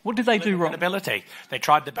 Limited. What did they do wrong? Ability. They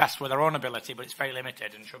tried the best with their own ability, but it's very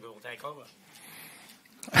limited, and Sugar will take over.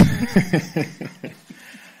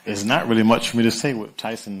 There's not really much for me to say with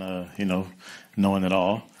Tyson, knowing it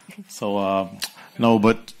all. So, no,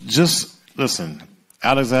 but just listen.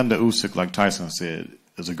 Oleksandr Usyk, like Tyson said,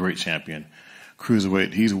 is a great champion.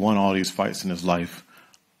 Cruiserweight, he's won all these fights in his life.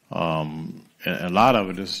 And a lot of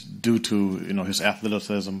it is due to, his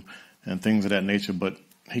athleticism and things of that nature, but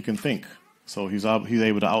he can think. So he's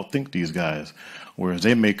able to outthink these guys, whereas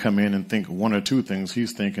they may come in and think one or two things.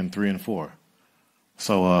 He's thinking 3 and 4.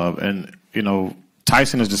 So and you know,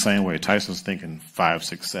 Tyson is the same way. Tyson's thinking 5,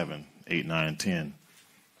 6, 7, 8, 9, 10.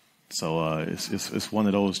 So it's one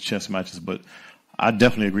of those chess matches. But I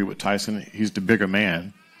definitely agree with Tyson. He's the bigger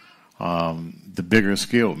man, the bigger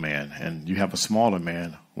skilled man, and you have a smaller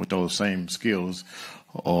man with those same skills,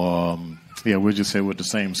 or we'll just say with the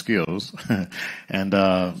same skills, and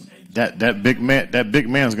that big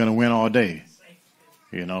man's going to win all day,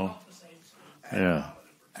 you know. Yeah.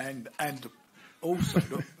 And also,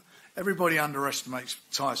 look, everybody underestimates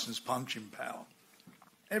Tyson's punching power.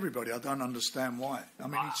 Everybody, I don't understand why. I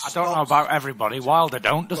mean, I don't know about everybody. Wilder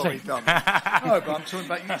don't, does he? He doesn't. No, but I'm talking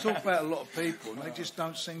about, you talk about a lot of people, and they just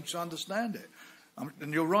don't seem to understand it.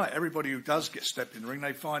 And you're right, everybody who does get stepped in the ring,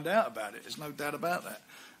 they find out about it. There's no doubt about that.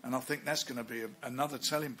 And I think that's going to be another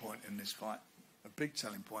telling point in this fight, a big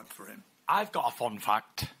telling point for him. I've got a fun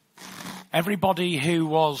fact. Everybody who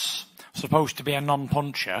was supposed to be a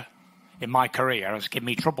non-puncher in my career has given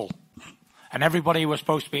me trouble. And everybody who was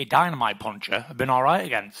supposed to be a dynamite puncher have been all right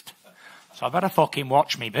against. So I better fucking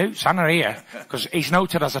watch me boots, and here, because he's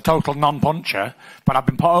noted as a total non-puncher, but I've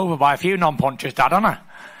been put over by a few non-punchers, Dad, haven't I?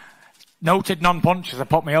 Noted non-punchers have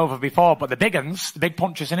put me over before, but the big uns, the big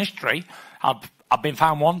punchers in history, I've been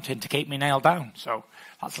found wanting to keep me nailed down. So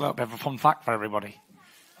that's a little bit of a fun fact for everybody.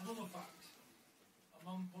 Another fact, a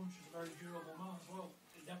non-puncher is a very durable man as well.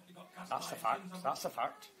 He's definitely got cast That's the iron fact, things, that's the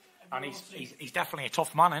fact. And he's definitely a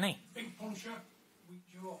tough man, isn't he? Big puncher, weak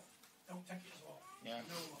jaw. Don't take it as well. Yeah.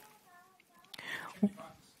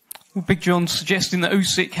 Well, Big John's suggesting that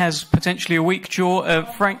Usyk has potentially a weak jaw.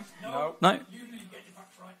 Frank? No. No? You need to get your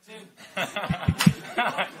facts right too. He's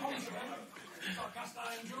got a cast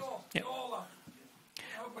iron jaw. Yep. All that.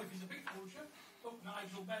 No, but if he's a big puncher, look,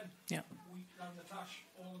 Nigel Benn. Yep. Weak down the tash,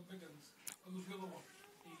 all the big ones. Who's the other one?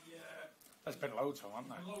 There's been loads of them,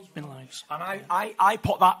 haven't there? Been loads. And I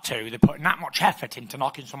put that too. They're putting that much effort into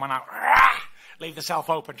knocking someone out. Leave themselves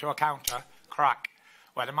open to a counter, crack.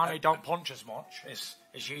 Where the man who don't punch as much is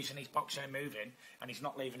using his boxing and moving, and he's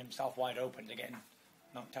not leaving himself wide open to getting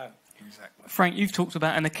knocked out. Exactly. Frank, you've talked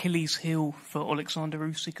about an Achilles heel for Oleksandr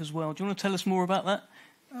Usyk as well. Do you want to tell us more about that?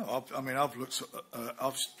 No, I've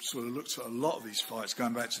sort of looked at a lot of his fights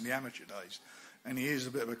going back to the amateur days, and he is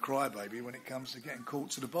a bit of a crybaby when it comes to getting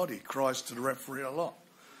caught to the body. He cries to the referee a lot,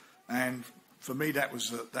 and for me that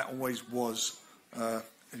always was, if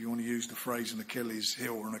you want to use the phrase, an Achilles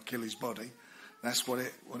heel or an Achilles body. That's what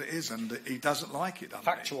it is, and he doesn't like it.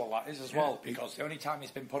 Factual that is as well, because the only time he's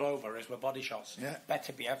been put over is with body shots. Yeah.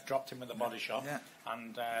 Beterbiev dropped him with a body shot,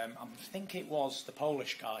 and I think it was the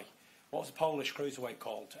Polish guy. What was the Polish cruiserweight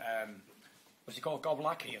called? Was he called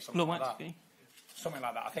Goblacki or something like that? Something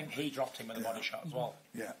like that. I think he dropped him with a body shot as well.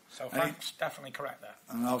 Yeah. So Frank's definitely correct there.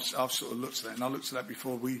 And I've sort of looked at that, and I looked at that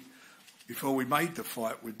before we made the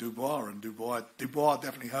fight with Dubois, and Dubois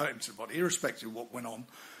definitely hurt him to the body, irrespective of what went on.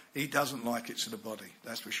 He doesn't like it to the body,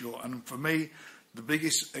 that's for sure. And for me, the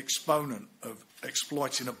biggest exponent of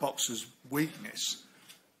exploiting a boxer's weakness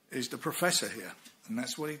is the professor here, and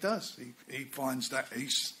that's what he does. He finds that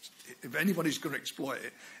if anybody's going to exploit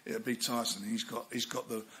it, it'll be Tyson. He's got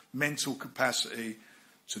the mental capacity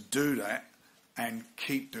to do that and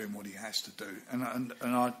keep doing what he has to do. And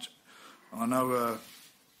I know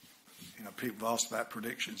people have asked about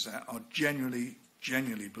predictions. That I genuinely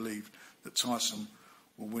believe that Tyson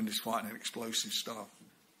will win this fight in an explosive style.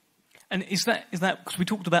 And is that because we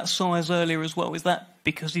talked about size earlier as well? Is that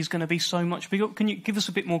because he's going to be so much bigger? Can you give us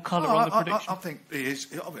a bit more colour on the prediction? I think he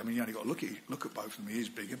is. I mean, you only got to look at both of them. He is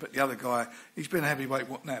bigger, but the other guy, he's been a heavyweight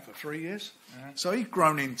now for 3 years, so he's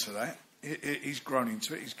grown into that. He's grown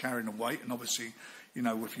into it. He's carrying the weight, and obviously,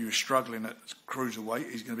 if you were struggling at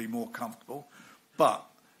cruiserweight, he's going to be more comfortable. But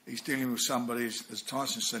he's dealing with somebody, as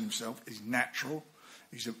Tyson said himself, he's natural.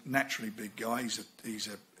 He's a naturally big guy. He's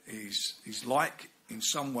like, in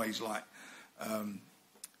some ways, like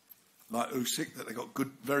Usyk, that they got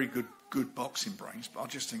very good boxing brains. But I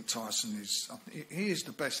just think Tyson is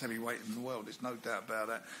the best heavyweight in the world. There's no doubt about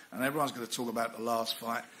that. And everyone's going to talk about the last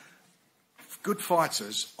fight. Good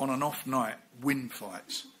fighters on an off night win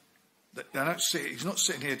fights. They don't see it. He's not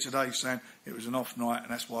sitting here today saying it was an off night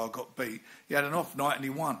and that's why I got beat. He had an off night and he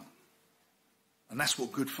won. And that's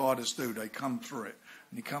what good fighters do. They come through it.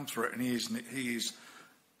 And he comes through it, and he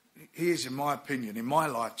is, in my opinion, in my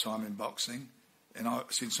lifetime in boxing, and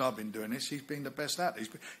since I've been doing this, he's been the best at it.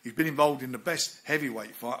 He's been involved in the best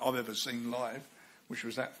heavyweight fight I've ever seen live, which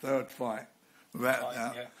was that third fight, without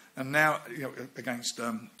doubt. Yeah. And now against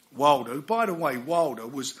Wilder, who, by the way, Wilder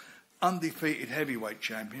was undefeated heavyweight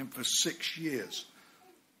champion for 6 years.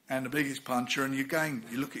 and the biggest puncher, and you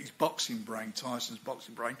look at his boxing brain, Tyson's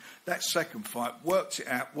boxing brain, that second fight, worked it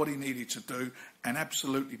out, what he needed to do, and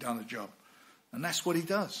absolutely done the job. And that's what he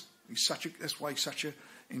does. That's why he's such an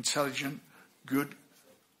intelligent, good,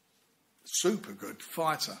 super good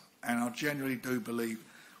fighter. And I genuinely do believe,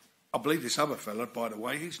 I believe this other fella, by the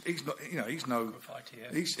way, he's not, he's no,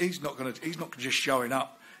 he's not just showing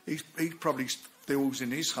up. He probably feels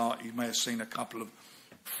in his heart he may have seen a couple of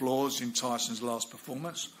flaws in Tyson's last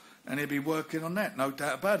performance, and he'll be working on that, no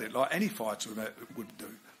doubt about it, like any fighter would do.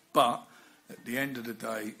 But at the end of the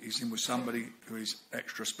day, he's in with somebody who is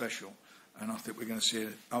extra special, and I think we're going to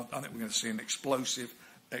see an explosive,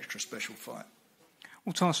 extra special fight.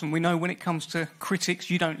 Well, Tyson, we know when it comes to critics,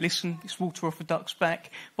 you don't listen. It's water off a duck's back.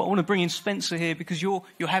 But I want to bring in Spencer here because you're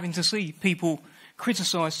having to see people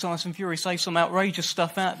criticise Tyson Fury, say some outrageous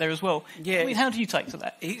stuff out there as well. Yeah. I mean, how do you take to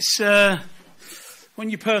that? It's when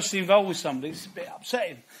you're personally involved with somebody, it's a bit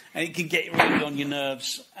upsetting, and it can get really on your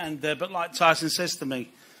nerves. And but like Tyson says to me,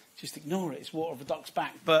 just ignore it. It's water off a duck's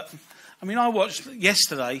back. But I mean, I watched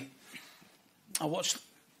yesterday.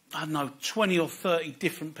 I don't know, 20 or 30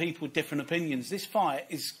 different people with different opinions. This fight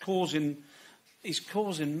is causing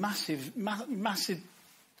massive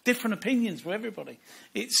different opinions for everybody.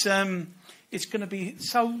 It's going to be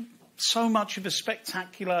so much of a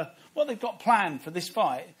spectacular. What they've got planned for this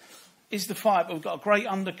fight is the fight, but we've got a great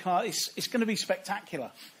undercard. It's going to be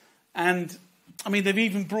spectacular. And I mean, they've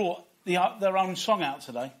even brought their own song out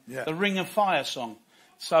today, the Ring of Fire song.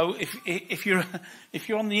 So if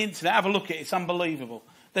you're on the internet, have a look at it. It's unbelievable.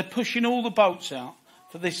 They're pushing all the boats out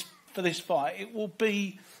for this fight. It will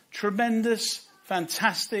be tremendous,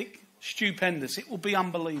 fantastic, stupendous. It will be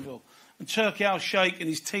unbelievable. And Turki Al-Sheikh and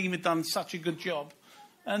his team have done such a good job.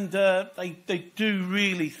 And they do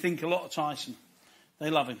really think a lot of Tyson. They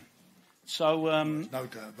love him. So no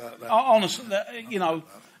doubt about that. Honestly,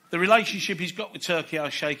 the relationship he's got with Turki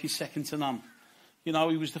Al-Sheikh is second to none. He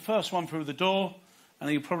was the first one through the door, and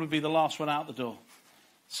he'll probably be the last one out the door.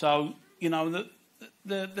 So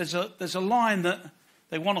there's a line that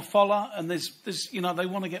they want to follow, and there's they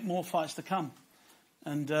want to get more fights to come.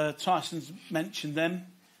 And Tyson's mentioned them,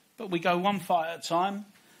 but we go one fight at a time.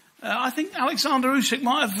 I think Oleksandr Usyk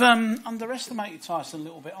might have underestimated Tyson a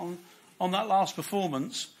little bit on that last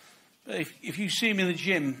performance. But if you see him in the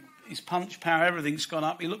gym, his punch power, everything's gone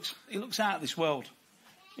up. He looks out of this world.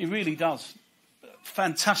 He really does.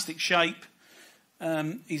 Fantastic shape.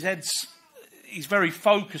 He's very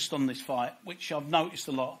focused on this fight, which I've noticed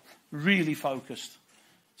a lot. Really focused.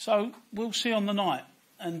 So we'll see on the night,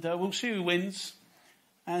 and we'll see who wins,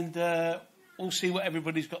 and we'll see what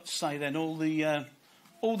everybody's got to say then. All the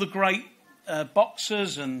great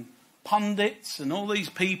boxers and pundits and all these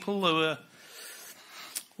people who are,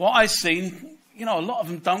 what I've seen, a lot of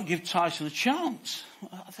them don't give Tyson a chance.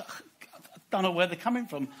 I don't know where they're coming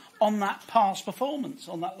from on that last performance.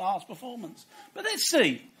 But let's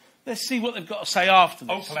see. Let's see what they've got to say after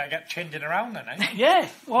this. Hopefully I get chinding around then, eh? Yeah,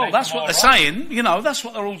 well, that's what they're saying. That's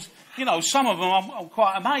what they're all... some of them I'm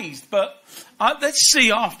quite amazed. But let's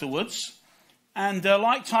see afterwards. And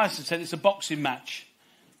like Tyson said, it's a boxing match.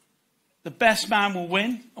 The best man will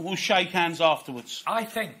win, and we'll shake hands afterwards. I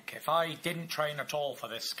think if I didn't train at all for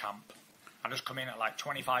this camp, I just come in at like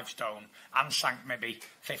 25 stone and sank maybe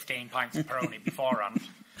 15 pints of Peroni beforehand,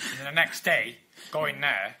 and then the next day, go in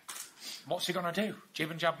there, what's he going to do?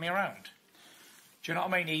 Jib and jab me around? Do you know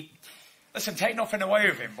what I mean? Listen, take nothing away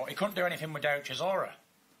with him, but he couldn't do anything without Chisora.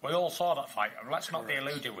 We all saw that fight, and let's not be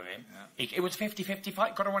deluded with him. Yeah. It was 50-50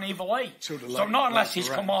 fight, could have went either way. So not unless he's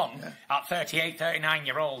come on at 38,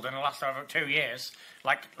 39-year-old in the last over 2 years,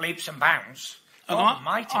 like leaps and bounds. And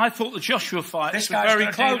I thought the Joshua fights were very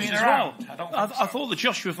close as well. I thought the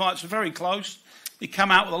Joshua fights were very close. He come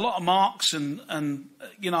out with a lot of marks and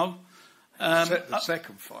the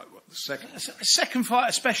second fight, the second fight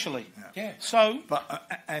especially. Yeah. So,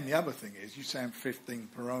 and the other thing is, you saying 15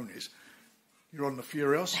 Peronis, you're on the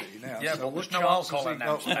Furiosity now. Yeah, so but there's no alcohol in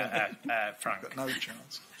them, Frank. Got no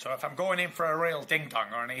chance. So if I'm going in for a real ding dong,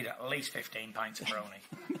 I need at least 15 pints of Peroni.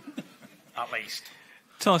 At least.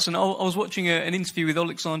 Tyson, I was watching an interview with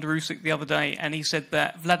Oleksandr Usyk the other day, and he said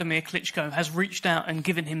that Vladimir Klitschko has reached out and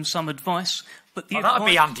given him some advice. But that'd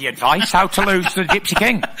be anti-advice. How to lose to the Gypsy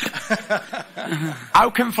King. How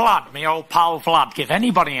can Vlad, my old pal Vlad, give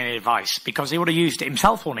anybody any advice? Because he would have used it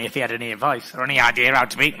himself only if he had any advice or any idea how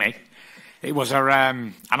to beat me. It was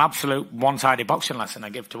an absolute one-sided boxing lesson I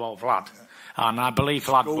give to old Vlad. And I believe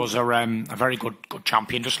Vlad was a very good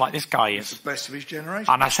champion, just like this guy is. He's the best of his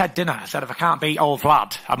generation. And I said, if I can't beat old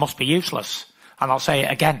Vlad, I must be useless. And I'll say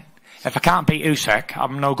it again. If I can't beat Usyk,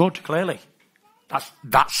 I'm no good, clearly.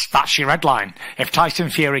 That's your headline. If Tyson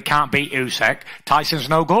Fury can't beat Usyk, Tyson's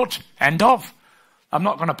no good. End of. I'm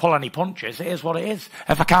not going to pull any punches. It is what it is.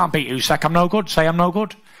 If I can't beat Usyk, I'm no good. Say I'm no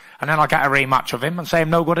good. And then I'll get a rematch of him and say I'm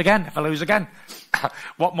no good again if I lose again.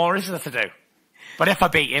 What more is there to do? But if I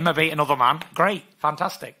beat him, I beat another man. Great.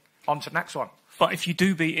 Fantastic. On to the next one. But if you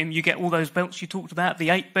do beat him, you get all those belts you talked about, the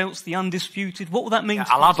 8 belts, the undisputed. What will that mean? Yeah,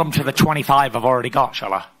 I'll add them to the 25 I've already got,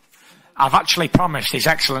 shall I? I've actually promised His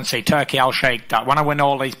Excellency Turkey Al-Sheikh that when I win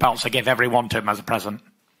all these belts, I give every one to him as a present.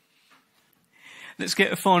 Let's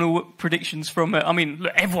get a final predictions from...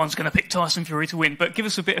 look, everyone's going to pick Tyson Fury to win, but give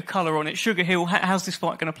us a bit of colour on it. Sugar Hill, how's this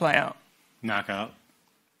fight going to play out? Knockout.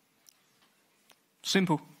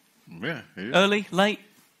 Simple. Yeah. It is. Early? Late?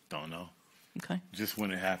 Don't know. Okay. Just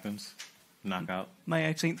when it happens. Knockout.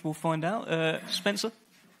 May 18th, we'll find out. Spencer?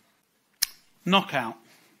 Knockout.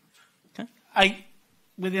 Okay. 8.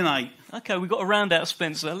 Within 8. Okay, we've got a round out of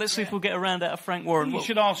Spencer. Let's see if we'll get a round out of Frank Warren. You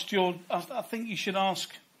should ask I think you should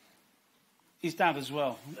ask his dad as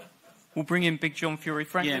well. We'll bring in Big John Fury.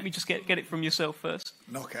 Frank, Yeah. let me just get it from yourself first.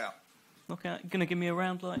 Knockout. Knockout. You going to give me a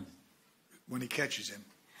round like? When he catches him,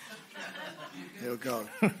 he'll go.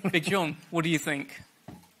 Big John, what do you think?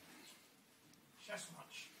 Chess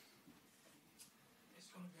match. It's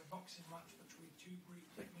going to be a boxing match between two great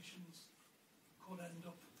technicians. Could end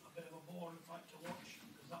up a bit of a boring fight to watch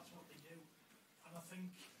because that's what they do. And I think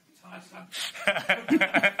Tyson.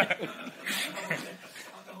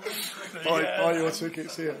 Buy your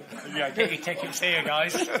tickets here. Yeah, get your tickets here,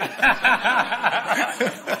 guys.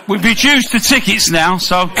 We've reduced the tickets now,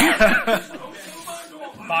 so...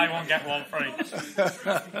 Buy one, get one free. You've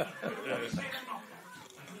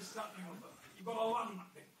got to land that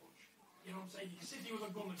big punch. You know what I'm saying? You can sit here with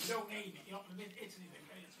a gun, if you don't aim it, you're not going to hit anything.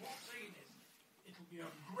 Okay? That's what I'm saying is, it'll be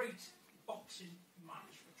a great boxing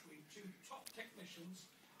match between two top technicians,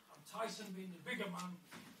 and Tyson being the bigger man,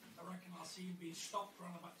 I reckon I'll see him being stopped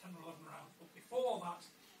around about 10 or 11 rounds. But before that,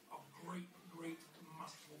 a great,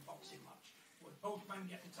 masterful boxing match. With both men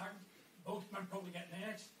getting tagged, both men probably getting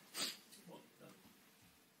hurt. But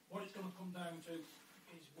what it's going to come down to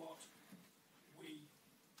is what we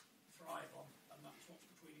thrive on, and that's what's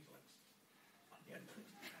between his legs at the end of it.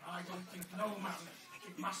 And I don't think no man,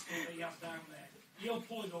 the master that he has down there, he'll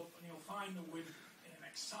pull it up and he'll find the win in an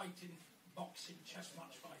exciting boxing chess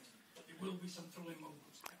match fight. But there will be some thrilling moments.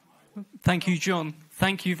 Thank you, John.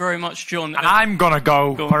 Thank you very much, John. And I'm going to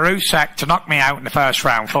go for Usyk to knock me out in the first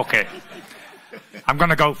round. Fuck it. I'm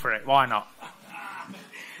going to go for it. Why not?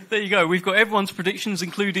 There you go. We've got everyone's predictions,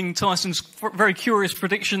 including Tyson's very curious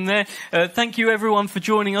prediction there. Thank you, everyone, for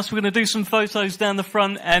joining us. We're going to do some photos down the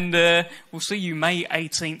front, and we'll see you May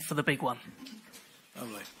 18th for the big one.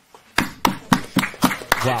 Lovely.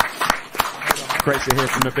 Wow. Great to hear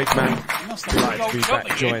from the big man. Delighted to be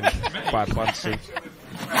back joined by Bunsey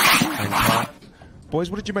and Carl. Boys,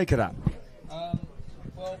 what did you make of that?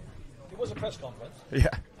 Well, it was a press conference. Yeah.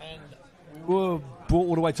 And we were brought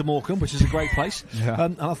all the way to Morecambe, which is a great place. Yeah.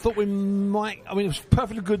 And I thought we might... I mean, it was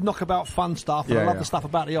perfectly good knockabout fun stuff. And I love the stuff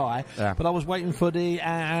about the eye. Yeah. But I was waiting for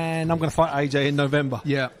and I'm going to fight AJ in November.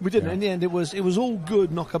 Yeah. We didn't. In the end, it was all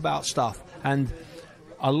good knockabout stuff. And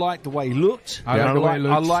I liked the way he looked. I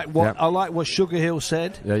like what Sugar Hill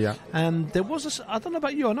said. Yeah. And there was I don't know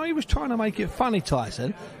about you. I know he was trying to make it funny,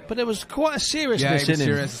 Tyson, but there was quite a seriousness he was in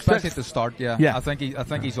him. serious, especially at the start. Yeah. I think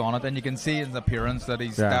he's on it, and you can see in his appearance that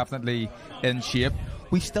he's definitely in shape.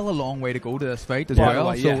 We've still a long way to go to this fight as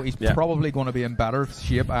well, so he's probably going to be in better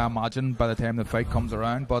shape, I imagine, by the time the fight comes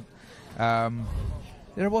around. But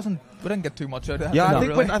we didn't get too much out of it. Yeah,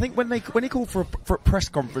 I think when he called for a press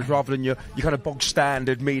conference rather than your kind of bog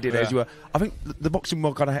standard media days, I think the boxing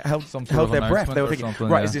world kind of held their breath. They were thinking,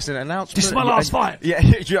 right, is this an announcement? This is my last fight. Yeah, do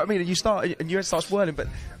you know what I mean? And you start swirling, but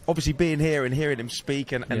obviously being here and hearing him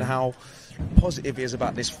speak and how positive he is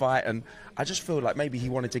about this fight, and I just feel like maybe he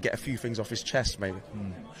wanted to get a few things off his chest, maybe.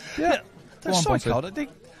 Yeah, that's so cool.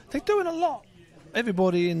 They're doing a lot.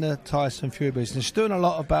 Everybody in the Tyson Fury business is doing a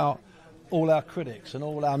lot about all our critics and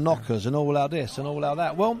all our knockers and all our this and all our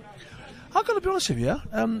that. Well, I've got to be honest with you.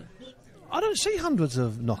 I don't see hundreds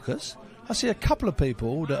of knockers. I see a couple of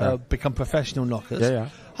people that have become professional knockers. Yeah.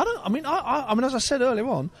 I mean, as I said earlier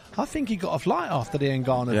on, I think he got off light after the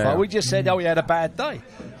Ngannou fight. We just said, he had a bad day.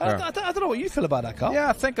 I don't know what you feel about that, Carl. Yeah,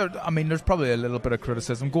 I think. There's probably a little bit of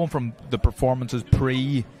criticism going from the performances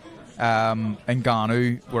pre.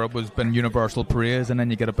 Ngannou, where it was been universal praise, and then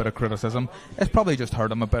you get a bit of criticism. It's probably just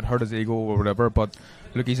hurt him a bit, hurt his ego or whatever. But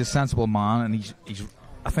look, he's a sensible man, and he's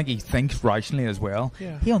I think he thinks rationally as well.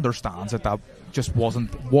 Yeah. He understands that just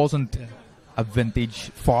wasn't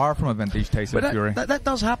far from a vintage Tyson Fury. That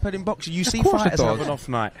does happen in boxing. You see fighters have an off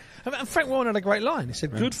night. And Frank Warren had a great line. He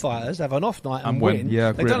said, good fighters have an off night and win.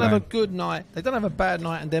 Yeah, they don't have a good night. They don't have a bad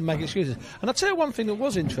night and then make excuses. And I'll tell you one thing that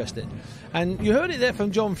was interesting. And you heard it there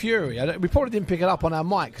from John Fury. We probably didn't pick it up on our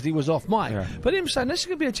mic because he was off mic. Yeah. But him saying, this is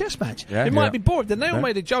going to be a chess match. Yeah, it might be boring. Then they all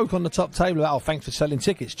made a joke on the top table about, thanks for selling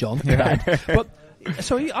tickets, John. Yeah. But...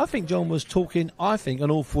 So I think John was talking,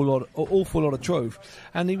 an awful lot of truth,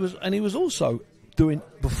 and he was also doing,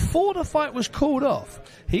 before the fight was called off,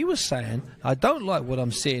 he was saying, I don't like what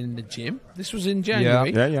I'm seeing in the gym. This was in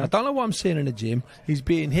January. I don't like what I'm seeing in the gym. He's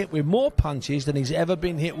being hit with more punches than he's ever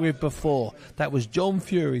been hit with before. That was John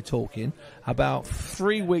Fury talking about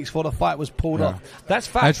 3 weeks before the fight was pulled off. That's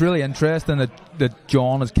fact. It's really interesting that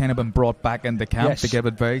John has kind of been brought back into camp to give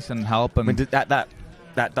advice and help. And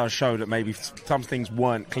that does show that maybe some things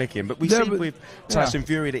weren't clicking. But we see with Tyson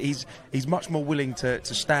Fury that he's much more willing to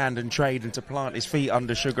stand and trade and to plant his feet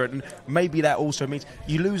under sugar. And maybe that also means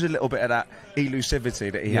you lose a little bit of that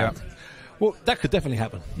elusivity that he had. Well, that could definitely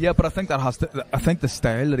happen. Yeah, but I think I think the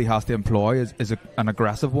style that he has to employ is an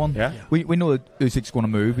aggressive one. Yeah. We know that Usyk's going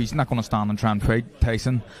to move. He's not going to stand and try and fight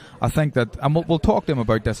Tyson. I think that, and we'll talk to him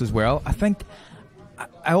about this as well.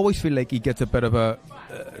 I always feel like he gets a bit of a...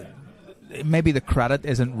 maybe the credit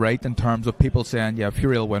isn't right in terms of people saying,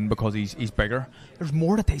 Fury will win because he's bigger. There's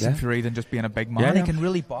more to Tyson Fury than just being a big man. He can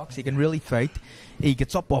really box. He can really fight. He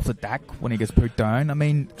gets up off the deck when he gets put down. I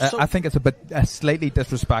mean, I think it's slightly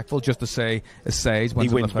disrespectful just to say his size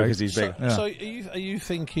wins he wins the fight. Because he's big. So are you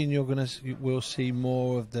thinking we'll see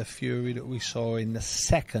more of the Fury that we saw in the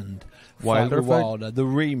second Wilder fight, the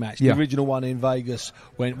rematch, the original one in Vegas,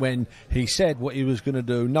 when he said what he was going to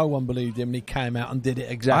do, no one believed him, and he came out and did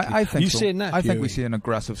it exactly. I think seeing that? I think we see an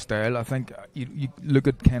aggressive style. I think you look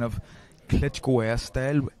at kind of Klitschko-esque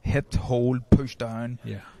style, hit, hold, push down,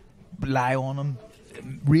 lie on him,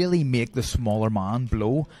 really make the smaller man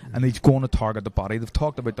blow, and he's going to target the body. They've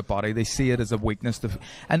talked about the body. They see it as a weakness,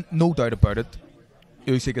 and no doubt about it,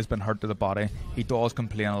 Usyk has been hurt to the body. He does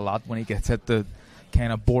complain a lot when he gets hit the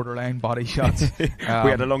kind of borderline body shots. We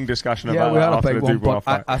had a long discussion about that after the Dubois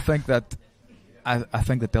fight. I think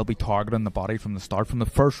that they'll be targeting the body from the start. From the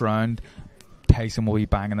first round, Tyson will be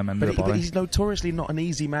banging him into the body. But he's notoriously not an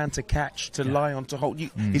easy man to catch, to lie on, to hold.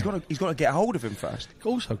 He's got to get a hold of him first.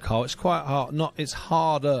 Also, Carl, it's quite hard. It's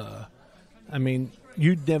harder. I mean,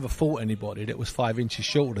 you'd never fought anybody that was 5 inches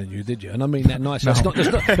shorter than you, did you? And I mean that nice. There's not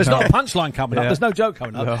a punchline coming up. There's no joke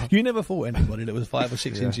coming up. No. You never fought anybody that was 5 or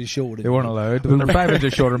 6 inches shorter. They weren't allowed. When they're 5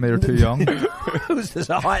 inches shorter, they were too young. There's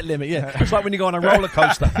a height limit. Yeah, it's like when you go on a roller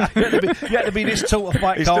coaster. You had to be this tall to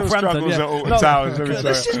fight Carl Frampton. He still struggles at Alton Towers.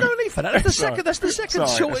 There's just no need for that. That's the second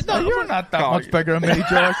short. No, you're not that much bigger than me,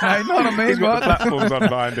 George. No, not on me. He's got the platforms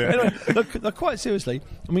online. Anyway, look, quite seriously,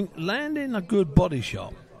 I mean, landing a good body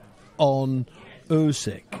shot on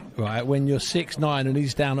Usyk, right, when you're 6'9" and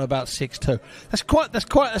he's down to about 6'2",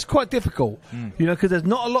 that's quite difficult, you know, because there's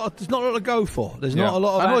not a lot to go for. There's not a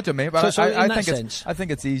lot of. I know what you mean, but I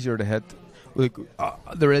think it's easier to hit. Like,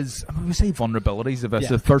 there is, I mean, we say vulnerabilities. If it's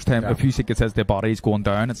the first time, if Usyk gets his body's going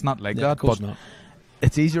down, it's not like that. Of course not.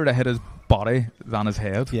 It's easier to hit his body than his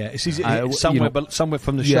head. Yeah, it's easy, somewhere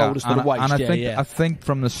from the shoulders to the waist. And I think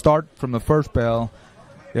from the start, from the first bell,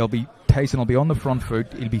 Tyson will be on the front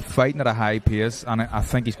foot. He'll be fighting at a high pace, and I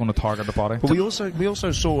think he's going to target the body. But we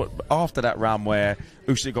also saw after that round where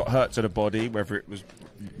Usyk got hurt to the body, whether it was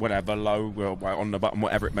whatever, low or on the button,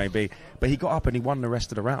 whatever it may be. But he got up and he won the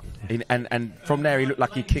rest of the round. And from there he looked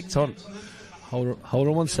like he kicked on. Hold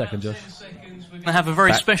on 1 second, Josh. I have a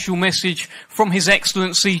very special message from His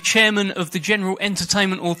Excellency, Chairman of the General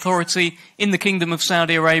Entertainment Authority in the Kingdom of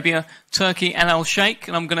Saudi Arabia, Turkey Al Sheikh,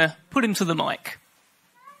 and I'm going to put him to the mic.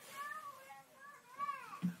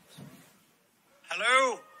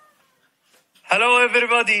 Hello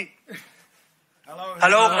everybody.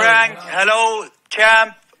 Hello Frank. Hello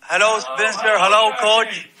Champ. Hello Spencer. Hello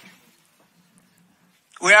Coach.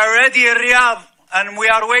 We are ready in Riyadh and we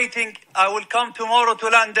are waiting. I will come tomorrow to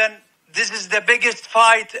London. This is the biggest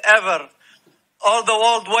fight ever. All the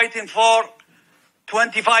world waiting for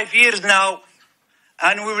 25 years now.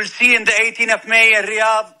 And we will see in the 18th of May in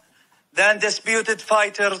Riyadh the undisputed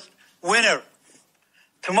fighters winner.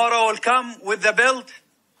 Tomorrow will come with the belt.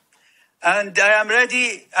 And I am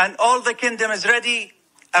ready, and all the kingdom is ready,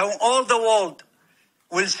 and all the world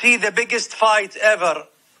will see the biggest fight ever.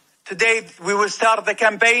 Today, we will start the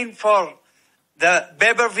campaign for the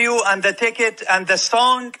pay-per-view and the ticket and the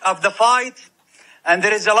song of the fight. And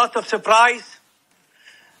there is a lot of surprise.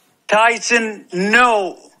 Tyson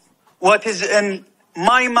know what is in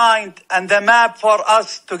my mind and the map for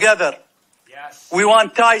us together. Yes. We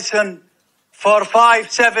want Tyson for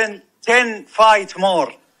 5, 7, 10 fights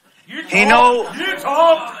more. You know, you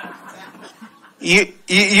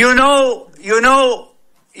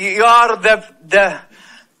are the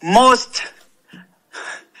most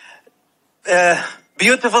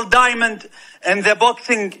beautiful diamond in the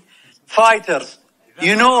boxing fighters.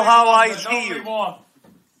 You know how I see you.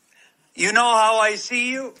 You know how I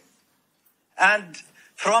see you. And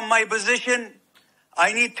from my position,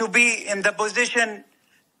 I need to be in the position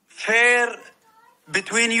fair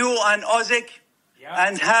between you and Usyk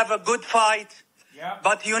and have a good fight.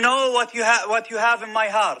 But you know what you have in my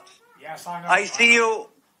heart. Yes, I know. I see you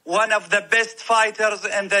one of the best fighters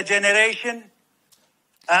in the generation,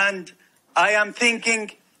 and I am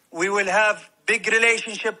thinking we will have big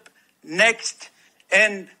relationship next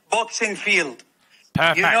in boxing field.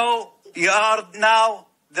 Perfect. You know, you are now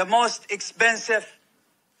the most expensive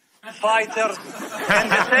fighter in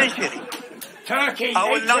the century. Turkey,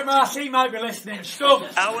 HMRC might be listening. Stop.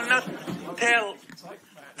 I will not tell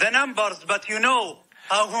the numbers, but you know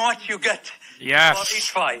how much you get for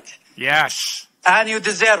each fight. Yes. And you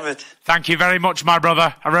deserve it. Thank you very much, my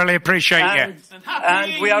brother. I really appreciate you.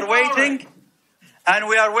 And we are waiting. And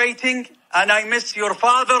we are waiting. And I miss your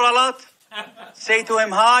father a lot. Say to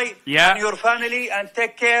him hi. And your family. And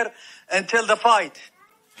take care until the fight.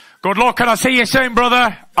 Good luck, and I'll see you soon,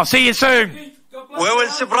 brother. I'll see you soon. We will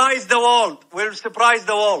surprise the world. We'll surprise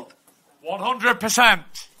the world. 100%.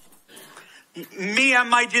 Me and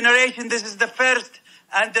my generation, this is the first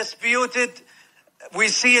undisputed. We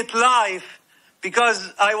see it live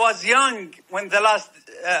because I was young when the last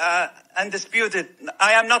undisputed.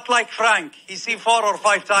 I am not like Frank. He see 4 or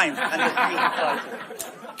 5 times undisputed fight.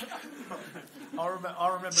 I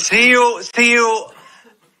remember. See you.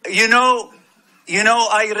 You know,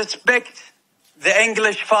 I respect the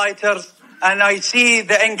English fighters, and I see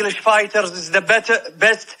the English fighters as the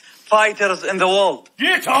best fighters in the world.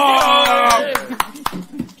 Get on!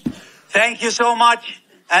 Thank you so much,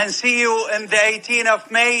 and see you in the 18th of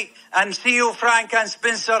May, and see you, Frank and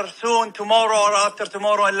Spencer, soon, tomorrow or after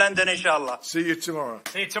tomorrow in London, inshallah. See you tomorrow.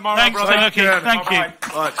 See you tomorrow, Thanks, brother. Turkey. Thank you.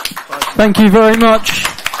 Bye. Bye. Thank you very much,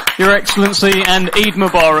 Your Excellency, and Eid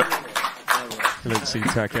Mubarak. Excellency,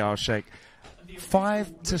 Turkey Al-Sheikh.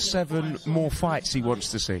 5 to 7 more fights he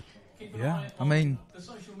wants to see. Yeah, I mean,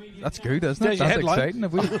 that's good, isn't it? There's your That's headline. exciting.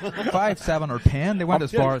 If we 5, 7, or 10, they went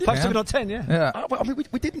as far as 5, 10. 7 or 10, yeah. Yeah. I mean,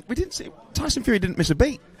 we didn't see. Tyson Fury didn't miss a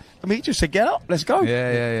beat. I mean, he just said, "Get up, let's go."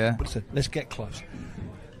 Yeah. But listen, let's get close.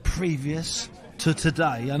 Previous to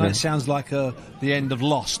today, I know it sounds like the end of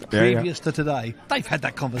Lost. Previous to today, they've had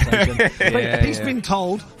that conversation. He's been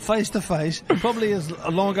told face to face, probably as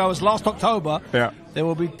long ago as last October. There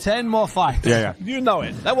will be 10 more fights. You know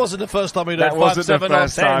it. That wasn't the first time he'd heard 5, 7 or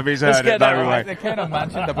 10. He's heard it. No way. They kind of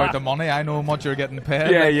mentioned about the money. I know how much you're getting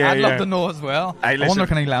paid. Yeah, I'd love to know as well. Hey, I wonder,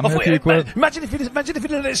 can he land me a few quid? Imagine if he didn't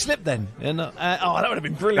let it slip then. And, that would have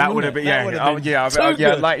been brilliant. That would have been,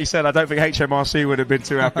 good. like you said, I don't think HMRC would have been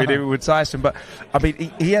too happy with Tyson. But I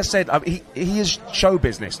mean, he has said, he is show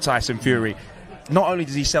business. Tyson Fury. Not only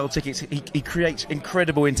does he sell tickets, he creates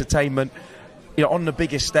incredible entertainment. You know, on the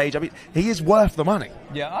biggest stage. I mean, he is worth the money.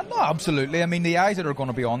 Yeah, no, absolutely. I mean, the eyes that are going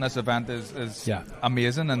to be on this event is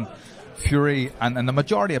amazing, and Fury and the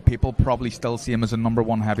majority of people probably still see him as a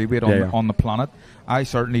 #1 heavyweight on the planet. I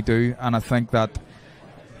certainly do, and I think that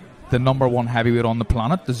the #1 heavyweight on the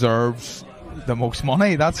planet deserves the most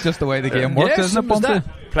money. That's just the way the game works, isn't it, Bunty?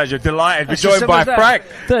 Pleasure, delighted. We're joined by Frank.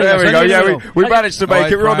 There we go. Yeah, we managed to make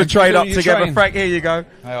it. We're on the train up together. Frank, here you go.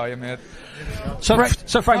 How are you, mate? So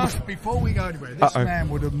Frank, before we go anywhere, this man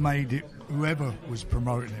would have made it, whoever was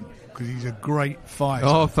promoting him, because he's a great fighter.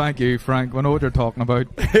 Oh, thank you, Frank. We know what you're talking about.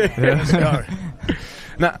 Let's go.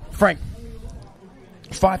 Now, Frank,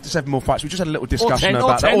 5 to 7 more fights. We just had a little discussion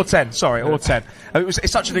about that. Or 10, sorry, or 10.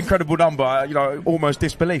 It's such an incredible number, almost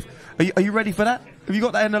disbelief. Are you ready for that? Have you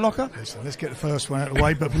got that in the locker? Listen, let's get the first one out of the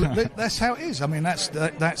way, but that's how it is. I mean,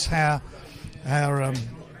 that's how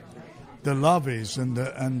the love is, and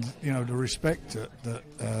the respect that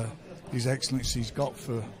His Excellency's got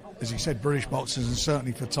for, as he said, British boxers, and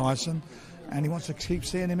certainly for Tyson. And he wants to keep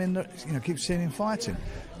seeing him keep seeing him fighting.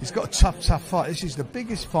 He's got a tough fight. This is the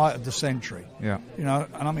biggest fight of the century. Yeah.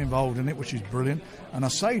 And I'm involved in it, which is brilliant. And I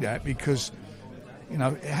say that because,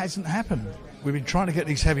 it hasn't happened. We've been trying to get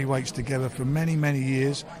these heavyweights together for many, many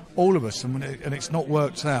years, all of us, and it's not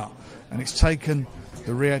worked out. And it's taken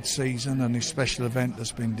the Riyadh season and this special event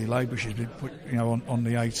that's been delayed, which has been put, on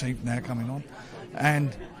the 18th now coming on,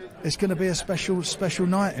 and it's going to be a special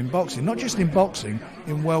night in boxing, not just in boxing,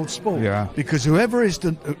 in world sport. Yeah. Because whoever is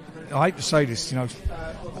I hate to say this,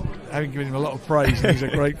 having given him a lot of praise, and he's a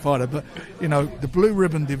great fighter. But, you know, the blue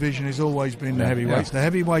ribbon division has always been the heavyweights. The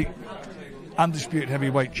heavyweight, undisputed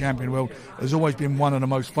heavyweight champion of the world has always been one of the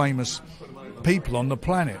most famous people on the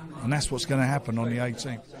planet, and that's what's going to happen on the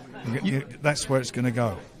 18th. That's where it's going to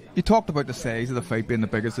go. You talked about the size of the fight being the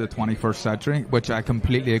biggest of the 21st century, which I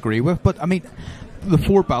completely agree with. But, I mean, the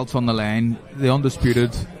 4 belts on the line, the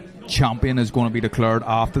undisputed champion is going to be declared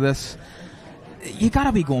after this. You got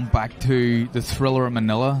to be going back to the Thriller in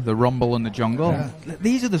Manila, the Rumble in the Jungle. Yeah.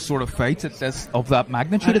 These are the sort of fights of that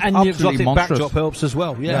magnitude. And the exotic backdrop helps as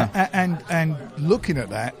well. And looking at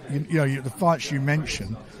that, you know, the fights you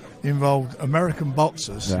mentioned involved American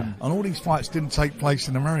boxers, and all these fights didn't take place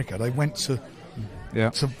in America. They went to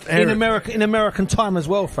in American time as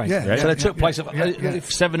well, Frank. So they took place at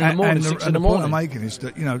 7 in the morning, 6 in the morning. The point I'm making is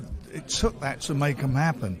that, you know, it took that to make them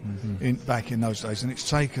happen back in those days, and it's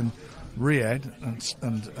taken Riyadh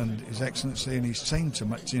and His Excellency and his team to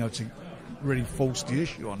really force the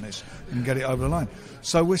issue on this and get it over the line.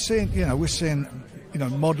 So we're seeing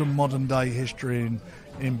modern day history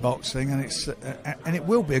in boxing, and it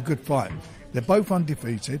will be a good fight. They're both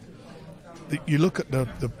undefeated. You look at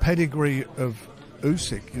the pedigree of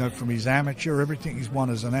Usyk, you know, from his amateur, everything he's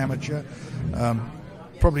won as an amateur,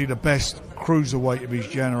 probably the best cruiserweight of his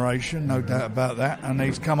generation, no doubt about that. And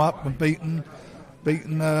he's come up and beaten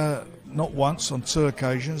not once, on 2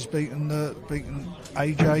 occasions, beaten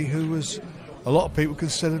AJ, who was a lot of people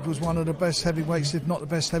considered was one of the best heavyweights, if not the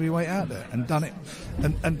best heavyweight out there, and done it,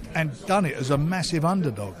 and done it as a massive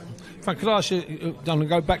underdog. Frank, could I ask you, I'm going to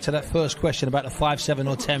go back to that first question about the 5, 7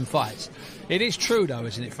 or 10 fights. It is true, though,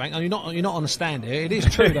 isn't it, Frank? You're not on the stand here. It is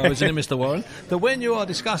true, though, isn't it, Mr. Warren, that when you are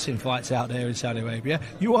discussing fights out there in Saudi Arabia,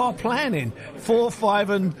 you are planning 4, 5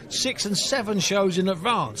 and 6 and 7 shows in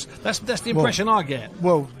advance. That's the impression I get.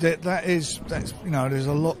 Well, that's you know, there's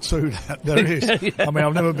a lot to that. There is. I mean,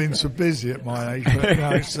 I've never been so busy at my age, but, you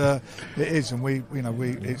know, it is, and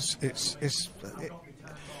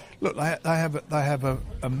look, they have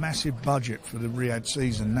a massive budget for the Riyadh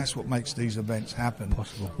season. That's what makes these events happen.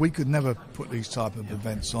 Possible. We could never put these type of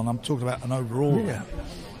events on. I'm talking about an overall event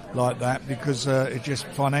like that, because it just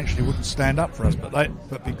financially wouldn't stand up for us.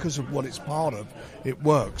 But because of what it's part of, it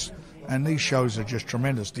works. And these shows are just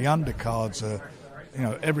tremendous. The undercards are, you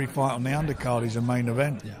know, every fight on the undercard is a main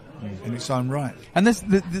event. In its own right. And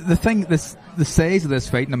the size of this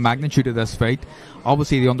fight and the magnitude of this fight,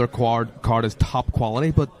 obviously the undercard is top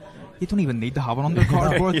quality, but you don't even need to have an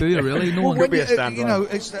undercard for it, do you? Really? No one could be a standalone. You know,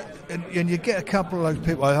 and you get a couple of those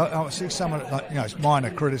people. I see some of it, like, you know, it's minor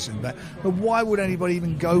criticism, but why would anybody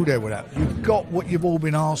even go there with that? You've got what you've all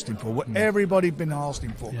been asking for, what everybody's been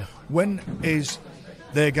asking for. Yeah. When is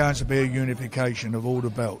there going to be a unification of all the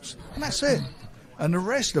belts? And that's it. And the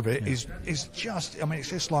rest of it is just, I mean, it's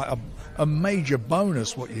just like a major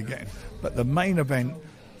bonus what you're getting. But the main event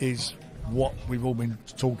is what we've all been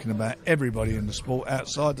talking about. Everybody in the sport,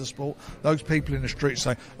 outside the sport, those people in the streets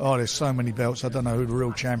say, "Oh, there's so many belts, I don't know who the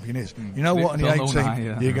real champion is." You know what? On the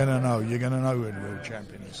 18th, you're going to know. You're going to know who the real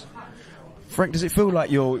champion is. Frank, does it feel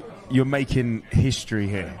like you're making history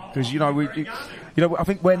here? Because I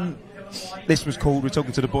think when this was called, we were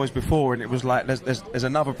talking to the boys before, and it was like there's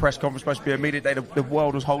another press conference supposed to be immediately. The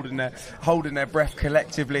world was holding their breath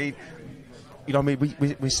collectively. You know what I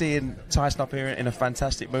mean? We're seeing Tyson up here in a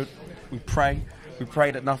fantastic mood. We pray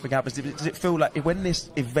that nothing happens. Does it feel like when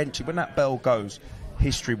that bell goes,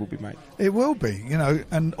 history will be made? It will be, you know,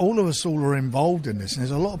 and all of us are involved in this, and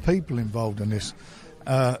there's a lot of people involved in this,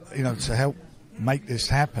 you know, to help make this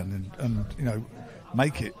happen and you know,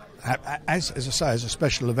 make it, as I say, as a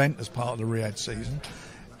special event as part of the Riyadh season.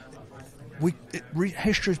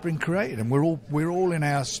 History's been created, and we're all in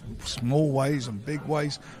our small ways and big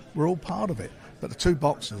ways. We're all part of it. But the 2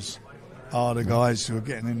 boxers are the guys who are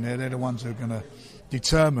getting in there. They're the ones who are going to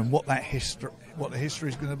determine what the history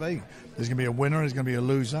is going to be. There's going to be a winner. There's going to be a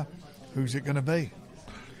loser. Who's it going to be?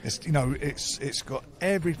 It's, you know, it's got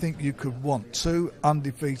everything you could want. 2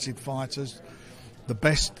 undefeated fighters, the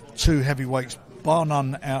best 2 heavyweights, bar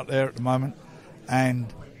none, out there at the moment,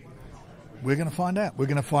 and we're going to find out. We're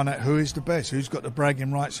going to find out who is the best, who's got the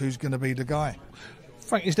bragging rights, who's going to be the guy.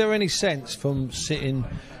 Frank, is there any sense from sitting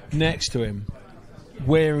next to him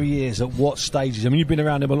where he is, at what stages? I mean, you've been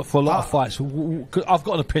around him for a lot of fights. I've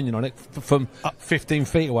got an opinion on it from 15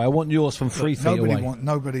 feet away. I want yours from 3 feet away.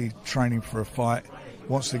 Nobody training for a fight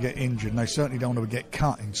wants to get injured, and they certainly don't want to get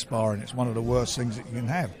cut in sparring. It's one of the worst things that you can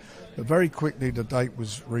have. But very quickly, the date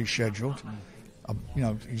was rescheduled. You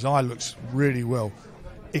know, his eye looks really well.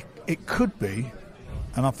 It could be,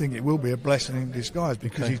 and I think it will be, a blessing in disguise,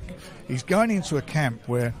 because he's going into a camp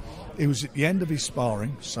where he was at the end of his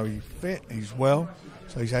sparring, so he's fit, he's well,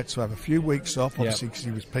 So he's had to have a few weeks off, obviously, because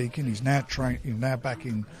he was peaking. He's now back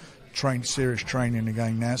in serious training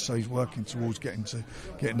again now, so he's working towards getting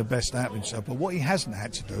the best out of himself. But what he hasn't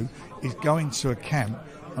had to do is go into a camp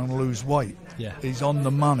and lose weight. Yeah. He's on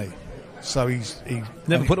the money. So he's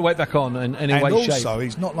never put the weight back on in any way, shape. And also,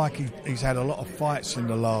 he's not like he's had a lot of fights in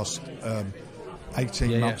the last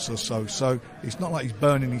 18 months or so. So it's not like he's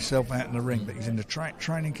burning himself out in the ring, but he's in the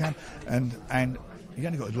training camp, and you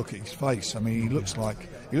only got to look at his face. I mean, he looks like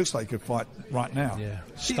he could fight right now. Yeah,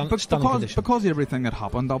 because of everything that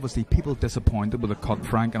happened, obviously people disappointed with the cut,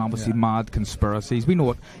 Frank, and obviously mad conspiracies. We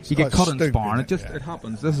know it. You get cut in sparring. It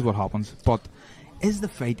happens. This is what happens. But is the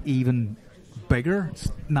fight even bigger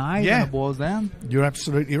now than it was then? You're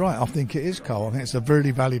absolutely right. I think it is, Carl. I think it's a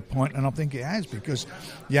very valid point, and I think it has, because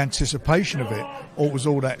the anticipation of it was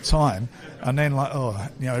all that time, and then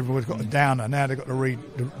everyone's got a downer. Now they've got to read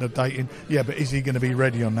the date in. Yeah, but is he going to be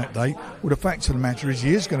ready on that date? Well, the fact of the matter is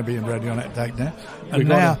he is going to be ready on that date now. And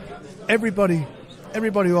now everybody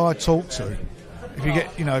who I talk to, if you get,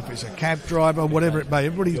 if it's a cab driver, whatever it may,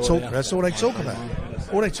 everybody you talk to, that's all they talk about.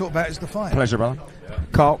 All they talk about is the fight. Pleasure, brother.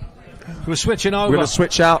 Carl. We're switching over. We're going to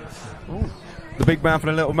switch out. The big man for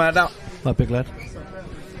the little man out. My big lad.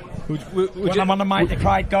 When I'm on the mic, the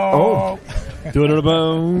crowd go. Oh. Do it on the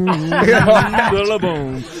bone. Do it on the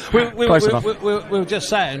bone. We were just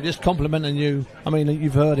saying, just complimenting you. I mean,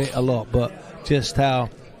 you've heard it a lot, but just how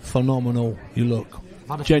phenomenal you look.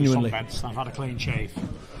 Genuinely. I've had a clean shave.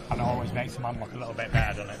 And it always makes a man look a little bit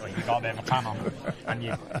better, doesn't it? When you've got a bit of a tan on and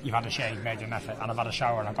you've had a shave, made an effort, and I've had a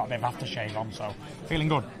shower and I've got a bit of aftershave on, so feeling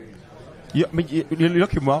good. You're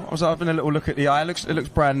looking well. I was having a little look at the eye. It looks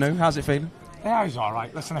brand new. How's it feeling? Yeah, he's all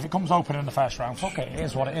right. Listen, if it comes open in the first round, fuck it. It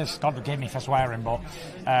is what it is. God forgive me for swearing, but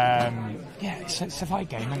it's a fight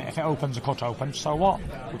game, isn't it? If it opens, a cut opens. So what?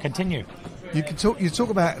 We continue. You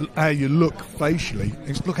talk about how you look facially.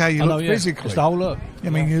 Look how you look physically. It's the whole look. I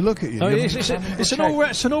mean, you look at you. It's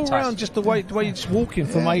an all round, just the way you're just walking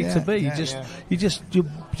from A to B. You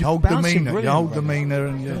hold demeanour,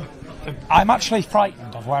 and I'm actually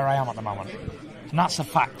frightened of where I am at the moment, and that's a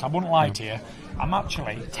fact. I wouldn't lie to you. I'm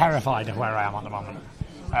actually terrified of where I am at the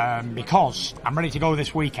moment, because I'm ready to go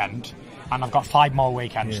this weekend, and I've got 5 more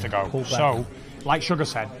weekends to go. So, like Sugar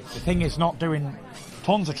said, the thing is not doing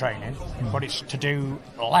tons of training, but it's to do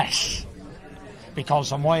less,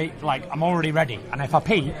 because I'm already ready, and if I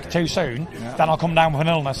peak too soon, then I'll come down with an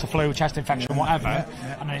illness, a flu, chest infection, whatever,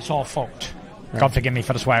 and then it's all fucked. God forgive me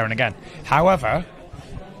for the swearing again. However,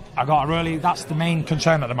 that's the main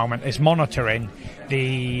concern at the moment, is monitoring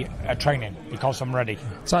the training, because I'm ready.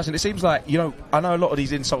 Tyson, it seems like, I know a lot of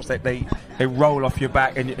these insults that they roll off your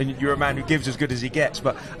back, and you're a man who gives as good as he gets,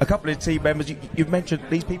 but a couple of team members, you've mentioned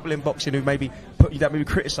these people in boxing who maybe put you down, maybe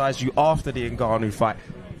criticise you after the Ngannou fight.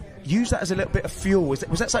 Use that as a little bit of fuel. Was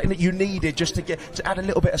that something that you needed just to add a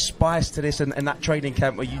little bit of spice to this and that training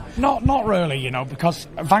camp where you... Not really, because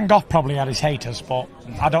Van Gogh probably had his haters, but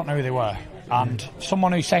I don't know who they were. And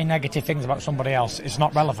someone who's saying negative things about somebody else is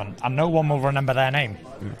not relevant, and no one will remember their name.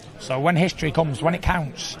 So when history comes, when it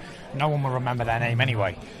counts, no one will remember their name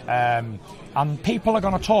anyway. And people are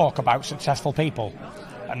going to talk about successful people.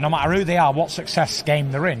 And no matter who they are, what success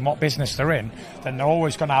game they're in, what business they're in, then they're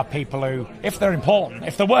always going to have people who, if they're important,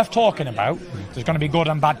 if they're worth talking about, there's going to be good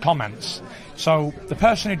and bad comments. So the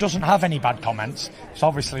person who doesn't have any bad comments is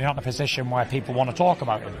obviously not in a position where people want to talk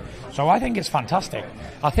about him. So I think it's fantastic.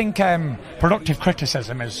 I think productive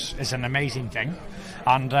criticism is an amazing thing.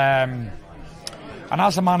 And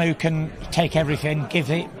as a man who can take everything, give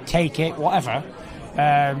it, take it, whatever,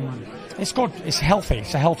 it's good. It's healthy.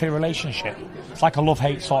 It's a healthy relationship. It's like a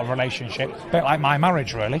love-hate sort of relationship. A bit like my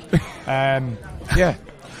marriage, really. Yeah.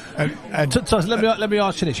 So let me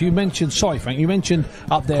ask you this. You mentioned, sorry Frank, you mentioned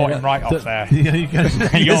up there... Caught him right off there. You're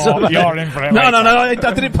in for it. No, I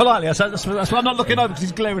did it politely. That's why I'm not looking over, because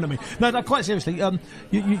he's glaring at me. No, quite seriously.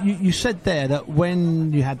 You said there that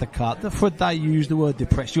when you had the cut, that for a day you used the word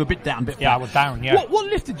depressed. You were a bit down, a bit flat. Yeah, I was down, yeah. What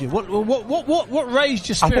lifted you? What raised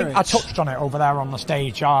your spirits? I think I touched on it over there on the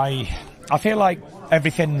stage. I feel like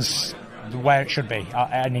everything's where it should be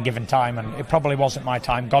at any given time, and it probably wasn't my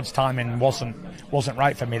time. God's timing wasn't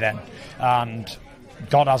right for me then, and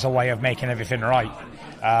God has a way of making everything right,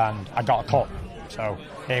 and I got a cut. So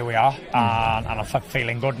here we are, and I'm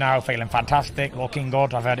feeling good now, feeling fantastic, looking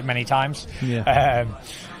good. I've heard it many times. Yeah.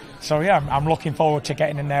 So yeah, I'm looking forward to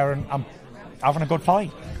getting in there and I'm having a good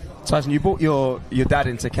fight. Tyson, you brought your dad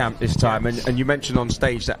into camp this time, and you mentioned on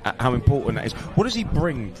stage that how important that is. What does he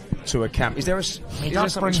bring to a camp? Is there a My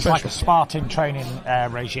dad brings like a Spartan training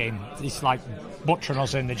regime. It's like butchering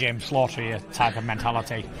us in the gym, slaughter you type of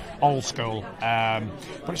mentality, old school.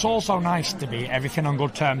 But it's also nice to be everything on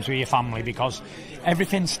good terms with your family, because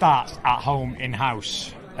everything starts at home,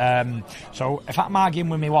 in-house. So if I'm arguing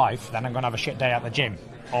with my wife, then I'm going to have a shit day at the gym,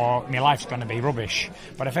 or my life's going to be rubbish.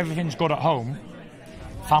 But if everything's good at home,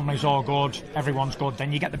 family's all good, everyone's good,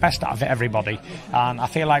 then you get the best out of it, everybody. And I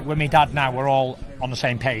feel like with my dad now, we're all on the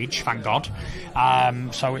same page, thank God.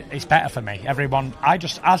 So it's better for me. Everyone, I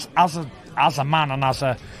just, as a man and as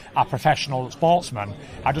a professional sportsman,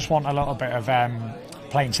 I just want a little bit of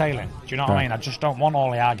plain sailing. Do you know what I mean? I just don't want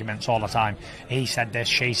all the arguments all the time. He said this,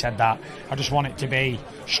 she said that. I just want it to be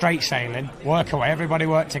straight sailing, work away, everybody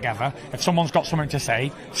work together. If someone's got something to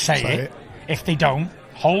say it. If they don't,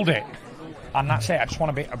 hold it. And that's it. I just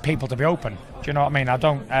want people to be open. Do you know what I mean? I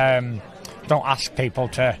don't ask people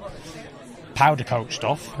to powder coat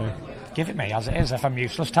stuff. Yeah. Give it me as it is. If I'm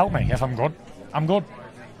useless, tell me. If I'm good, I'm good.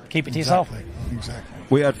 Keep it to yourself. Exactly.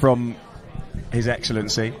 We heard from His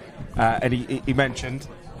Excellency, and he mentioned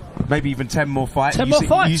maybe even 10 more fights. 10 more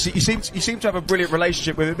fights. You seem to have a brilliant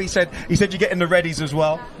relationship with him. He said you're getting the readies as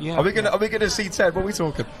well. Yeah. Are we gonna see 10? What are we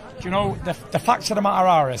talking? Do you know the facts of the matter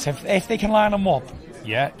are is if they can line them up,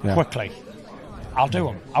 quickly, I'll do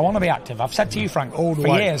them. I want to be active. I've said to you, Frank, for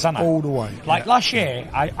years, haven't I? All the way. Like last year,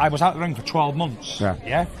 I was out the ring for 12 months.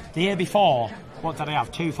 Yeah. The year before, what did I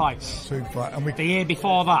have? 2 fights. 2 fights. And the year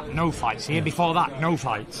before that, no fights. The year before that, no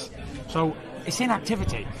fights. So it's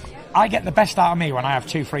inactivity. I get the best out of me when I have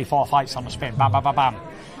 2, 3, 4 fights on the spin. Bam, bam, bam, bam.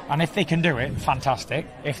 And if they can do it, fantastic.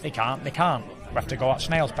 If they can't, they can't. We have to go at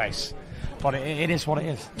snail's pace. But it is what it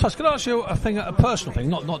is. Tuss, can I ask you a personal thing,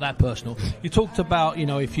 not that personal? You talked about,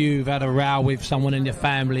 if you've had a row with someone in your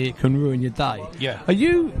family, it can ruin your day. Yeah.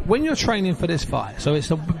 When you're training for this fight, so it's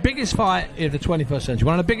the biggest fight of the 21st century,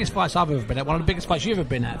 one of the biggest fights I've ever been at, one of the biggest fights you've ever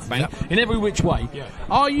been at, Frank, in every which way. Yeah.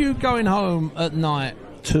 Are you going home at night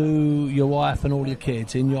to your wife and all your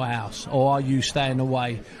kids in your house, or are you staying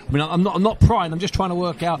away? I mean, I'm not prying. I'm just trying to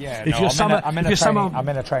work out I'm in a training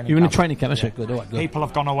camp. You're in a training camp. That's good. All right, good. People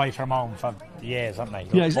have gone away from home for years, haven't they?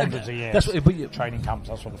 Yeah, exactly. Hundreds of years. That's what, training camps.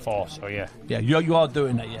 That's what they're for. So yeah. Yeah, you are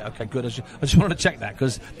doing that. Yeah. Okay, good. I just wanted to check that,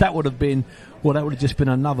 because that would have been. Well, that would have just been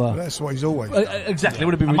another. That's what he's always done. Exactly. It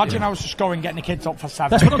would have been. Imagine I was just going getting the kids up for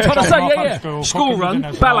 7. That's what I'm trying to say. Yeah. School run,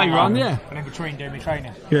 ballet run. Yeah. And in between doing my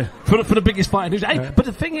training. Yeah. For the biggest fight. Hey, but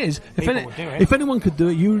the thing is, if anyone could do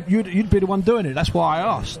it, you'd be the one doing it. That's why I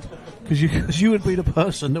asked, because you would be the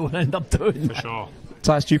person that would end up doing it. For sure.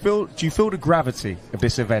 Tice, do you feel the gravity of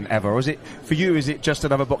this event ever, or is it for you? Is it just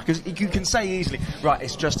another box? Because you can say easily, right,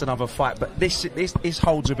 it's just another fight, but this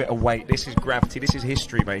holds a bit of weight. This is gravity. This is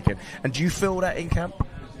history making. And do you feel that in camp?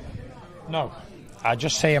 No, I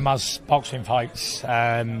just see them as boxing fights.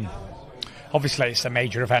 Obviously, it's a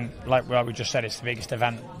major event. Like we just said, it's the biggest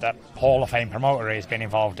event that Hall of Fame promoter has been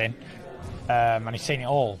involved in, and he's seen it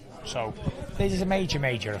all. So this is a major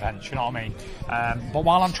event, you know what I mean? But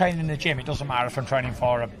while I'm training in the gym, it doesn't matter if I'm training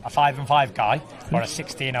for a 5-5 guy or a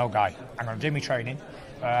 60-0 guy. I'm going to do my training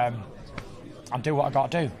and do what I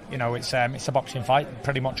got to do. It's a boxing fight,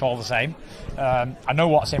 pretty much all the same. I know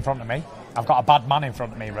what's in front of me. I've got a bad man in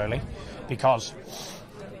front of me, really, because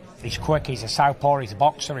he's quick, he's a southpaw, he's a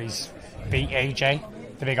boxer, he's beat AJ,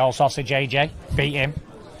 the big old sausage AJ, beat him.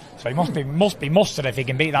 So he must be mustard if he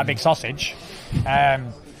can beat that big sausage.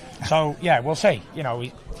 So, yeah, we'll see. He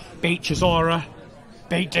beat Chisora,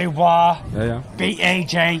 beat Dubois, beat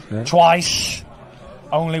AJ twice.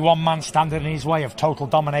 Only one man standing in his way of total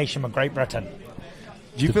domination with Great Britain.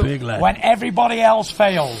 Do you feel when everybody else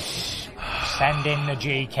fails, send in the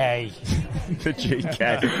GK. The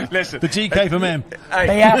GK. Listen. The GK from him.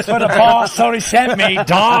 They asked for the boss, so he sent me,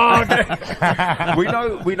 dog.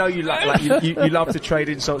 we know you you love to trade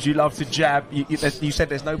insults, you love to jab. You said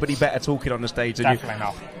there's nobody better talking on the stage than Definitely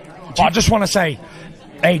not. But I just want to say,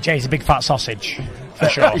 AJ's a big fat sausage, for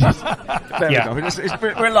sure. There we go.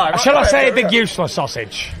 We're live. Shall I say a big useless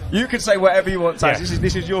sausage? You can say whatever you want, Tyson. Yeah.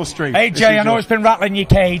 This is your stream. AJ, I know it's been rattling your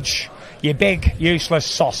cage, you big useless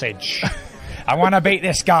sausage. And when I beat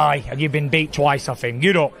this guy, and you've been beat twice, I think,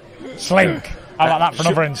 get up, slink. I like that for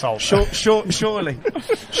another insult. Surely.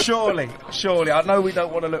 I know we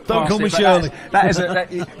don't want to look. Don't call me Shirley.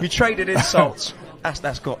 You traded insults.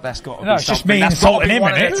 That's got to be. No, it's just me insulting him,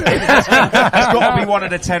 isn't it? That's got to be one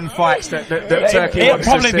of the 10 fights that Turkey it'll wants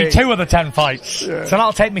probably to see. be 2 of the 10 fights. Yeah. So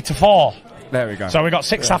that'll take me to 4. There we go. So we got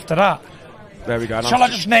 6 after that. There we go. Shall I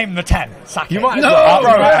just name the 10? You might as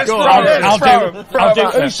well. I'll do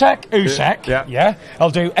Usyk. Yeah.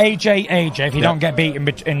 I'll do AJ if you don't get beaten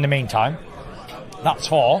in the meantime. That's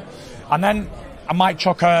 4. And then I might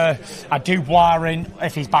chuck a Dubois in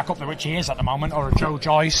if he's back up there, which he is at the moment, or a Joe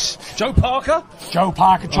Joyce. Joe Parker,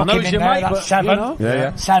 chuck him in there. Mate, that's 7.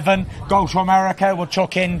 Yeah. 7. Go to America. We'll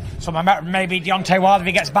chuck in some maybe Deontay Wilder if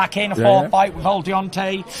he gets back in a 4th fight with old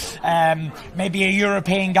Deontay. Maybe a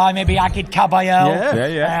European guy, maybe Agid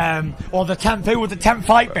Kabayel. Or the 10th. Who would the 10th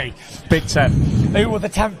fight be? Big 10. Who would the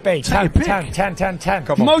 10th be? 10.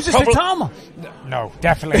 Come on. Moses Itama. No,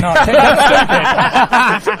 definitely not.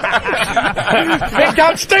 Think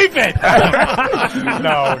I'm stupid.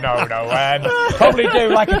 No. Probably do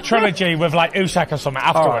like a trilogy with like Usyk or something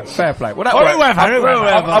afterwards. Right, fair play. Well, whoever.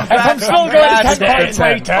 I'm still going to 10 points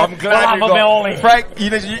later. I'm glad we'll have a all in. Frank,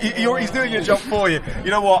 he's doing your job for you.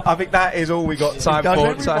 You know what? I think that is all we got time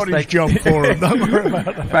for. Everybody's job for him. Don't worry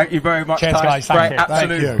about that. Thank you very much, Cheers, guys. Frank. Thank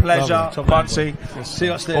Absolute pleasure. Bunsey. See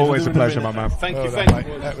you upstairs. Always a pleasure, my man. Thank you.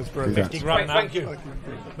 That was brilliant. Thank you.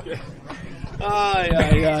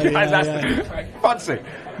 Bunsey.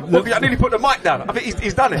 Look, I nearly put the mic down. I think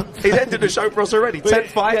he's done it. He's ended the show for us already. 10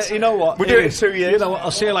 fights. Yeah, you know what? We're doing it 2 years. You know what? I'll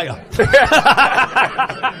see you later. Do you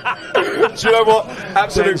know what?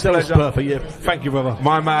 Absolute pleasure. Perfect. Yeah. Thank you, brother.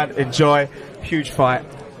 My man, enjoy. Huge fight.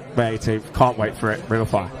 May 18th. Can't wait for it. Real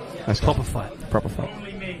fight. Let's go. Proper fight. Proper fight.